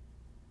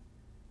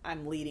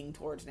I'm leading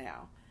towards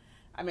now.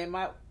 I mean,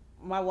 my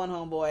one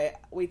homeboy,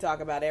 we talk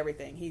about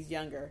everything. He's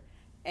younger,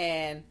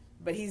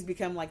 but he's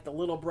become like the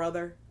little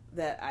brother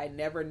that I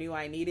never knew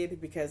I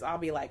needed, because I'll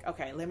be like,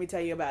 okay, let me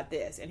tell you about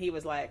this. And he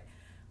was like,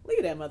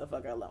 leave that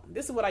motherfucker alone.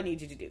 This is what I need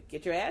you to do.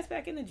 Get your ass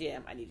back in the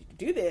gym. I need you to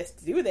do this,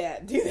 do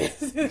that, do this,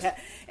 do that.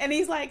 And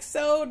he's like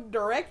so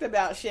direct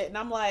about shit. And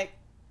I'm like,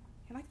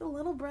 you're like the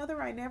little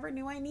brother I never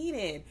knew I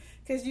needed.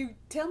 Because you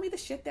tell me the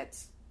shit that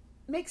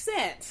makes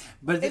sense.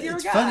 But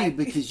it's funny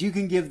because you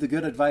can give the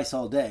good advice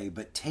all day,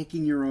 but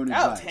taking your own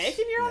advice. Oh,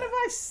 taking your own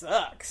advice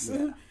sucks.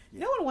 Yeah.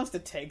 No one wants to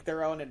take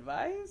their own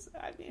advice.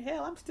 I mean,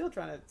 hell, I'm still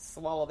trying to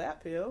swallow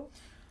that pill.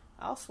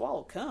 I'll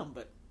swallow cum,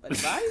 but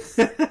advice?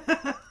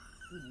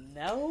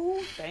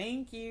 No,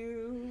 thank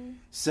you.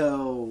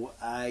 So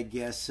I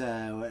guess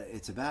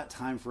it's about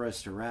time for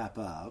us to wrap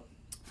up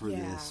for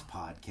this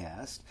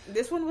podcast.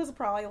 This one was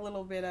probably a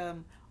little bit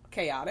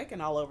chaotic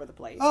and all over the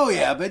place. Oh,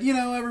 yeah, but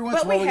every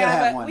once in a while we gotta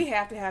have one. We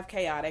have to have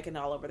chaotic and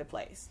all over the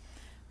place.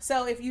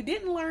 So if you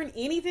didn't learn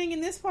anything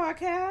in this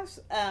podcast,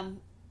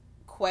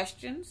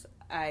 questions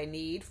I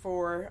need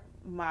for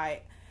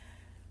my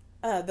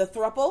the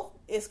throuple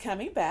is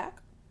coming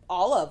back,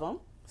 all of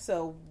them.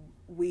 So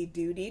we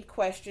do need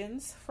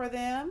questions for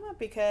them,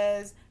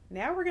 because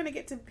now we're going to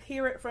get to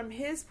hear it from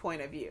his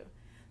point of view,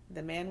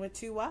 the man with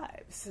 2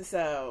 wives.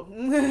 So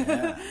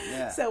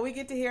so we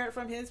get to hear it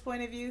from his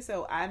point of view.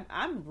 So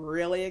I'm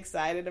really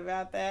excited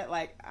about that.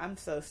 Like, I'm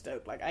so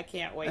stoked. Like, I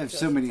can't wait. I have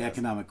so many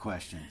economic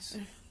questions.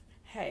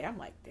 Hey, I'm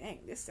like, dang,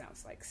 this sounds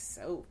so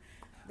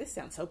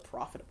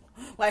profitable.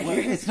 Like, well,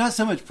 it's not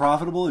so much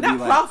profitable. Not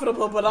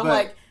profitable, but I'm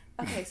like,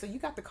 okay, so you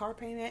got the car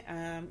payment,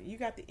 you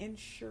got the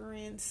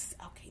insurance.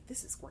 Okay,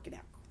 this is working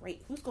out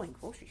great. Who's going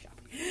grocery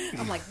shopping?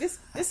 I'm like, this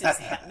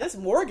this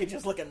mortgage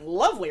is looking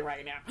lovely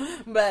right now.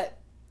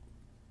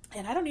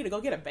 And I don't need to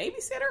go get a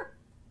babysitter.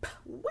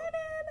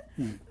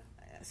 Winning.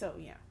 So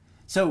yeah.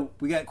 So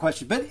we got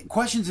questions, but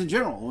questions in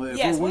general.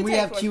 Yes, when we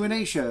have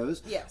Q&A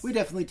shows, we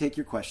definitely take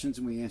your questions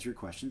and we answer your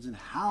questions. And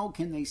how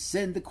can they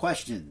send the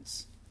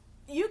questions?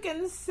 You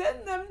can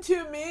send them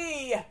to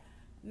me.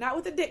 Not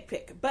with a dick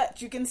pic,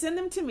 but you can send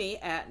them to me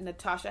at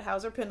Natasha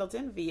Hauser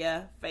Pendleton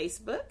via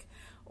Facebook,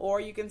 or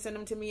you can send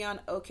them to me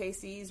on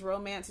OKC's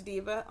Romance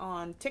Diva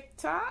on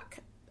TikTok,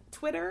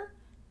 Twitter,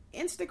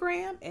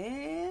 Instagram,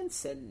 and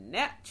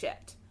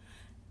Snapchat.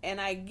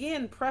 And I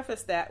again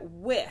preface that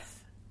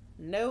with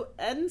no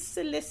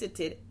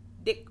unsolicited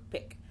dick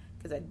pic,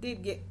 because I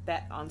did get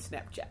that on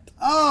Snapchat.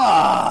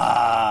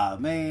 Ah,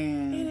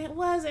 man. And it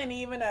wasn't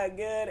even a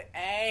good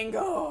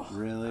angle.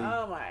 Really?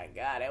 Oh, my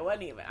God. It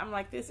wasn't even. I'm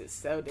like, this is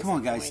so disappointing. Come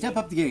on, guys. Step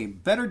up the game.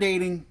 Better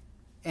dating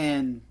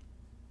and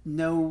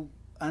no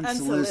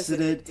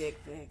unsolicited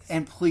dick pics.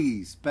 And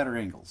please, better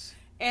angles.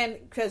 And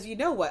because you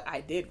know what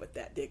I did with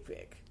that dick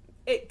pic?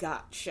 It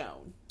got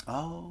shown.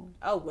 Oh,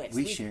 Wes,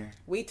 we share.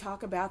 We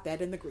talk about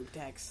that in the group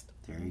text.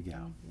 There you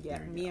go. Yeah,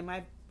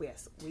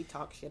 we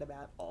talk shit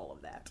about all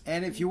of that.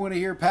 And if you want to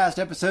hear past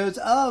episodes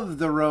of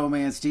The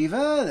Romance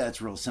Diva, that's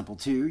real simple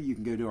too. You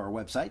can go to our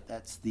website.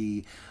 That's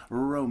the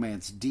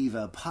Romance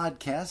Diva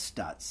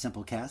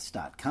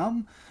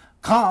Podcast.simplecast.com.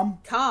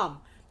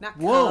 Not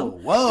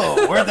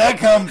whoa, where'd that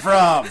come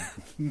from?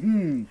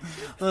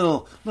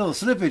 Little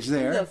slippage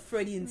there. A little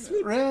Freudian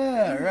slip.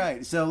 Yeah,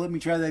 right. So let me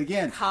try that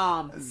again.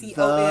 Com.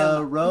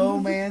 The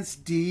Romance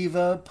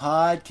Diva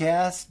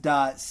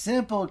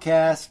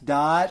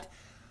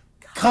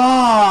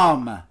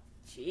Podcast.simplecast.com.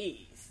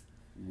 Jeez.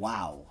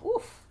 Wow.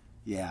 Oof.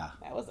 Yeah.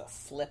 That was a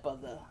slip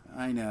of the...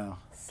 I know.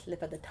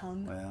 Slip of the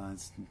tongue. Well,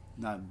 it's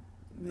not...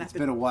 It's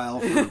been a while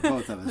for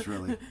both of us,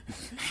 really.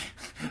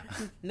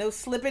 No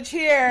slippage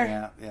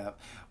here. Yeah.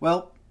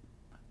 Well,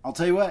 I'll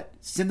tell you what.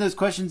 Send those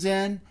questions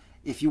in.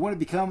 If you want to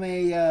become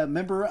a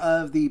member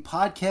of the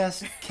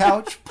Podcast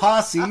Couch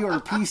Posse or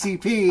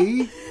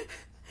PCP.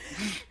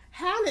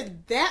 How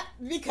did that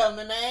become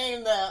a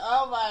name, though?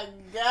 Oh, my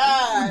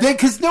God.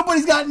 Because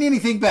nobody's gotten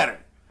anything better.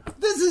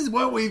 This is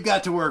what we've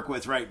got to work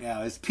with right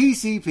now is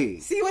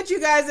PCP. See what you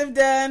guys have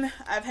done?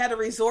 I've had to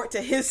resort to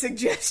his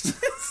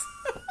suggestions.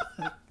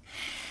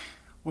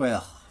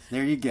 Well,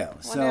 there you go.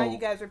 Well, now you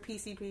guys are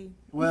PCP.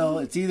 Well,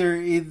 it's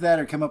either that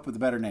or come up with a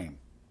better name.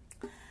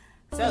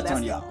 So that's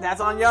on y'all. That's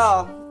on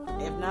y'all.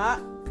 If not,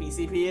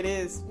 PCP it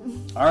is.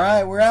 All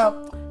right, we're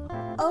out.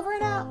 Over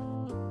and out.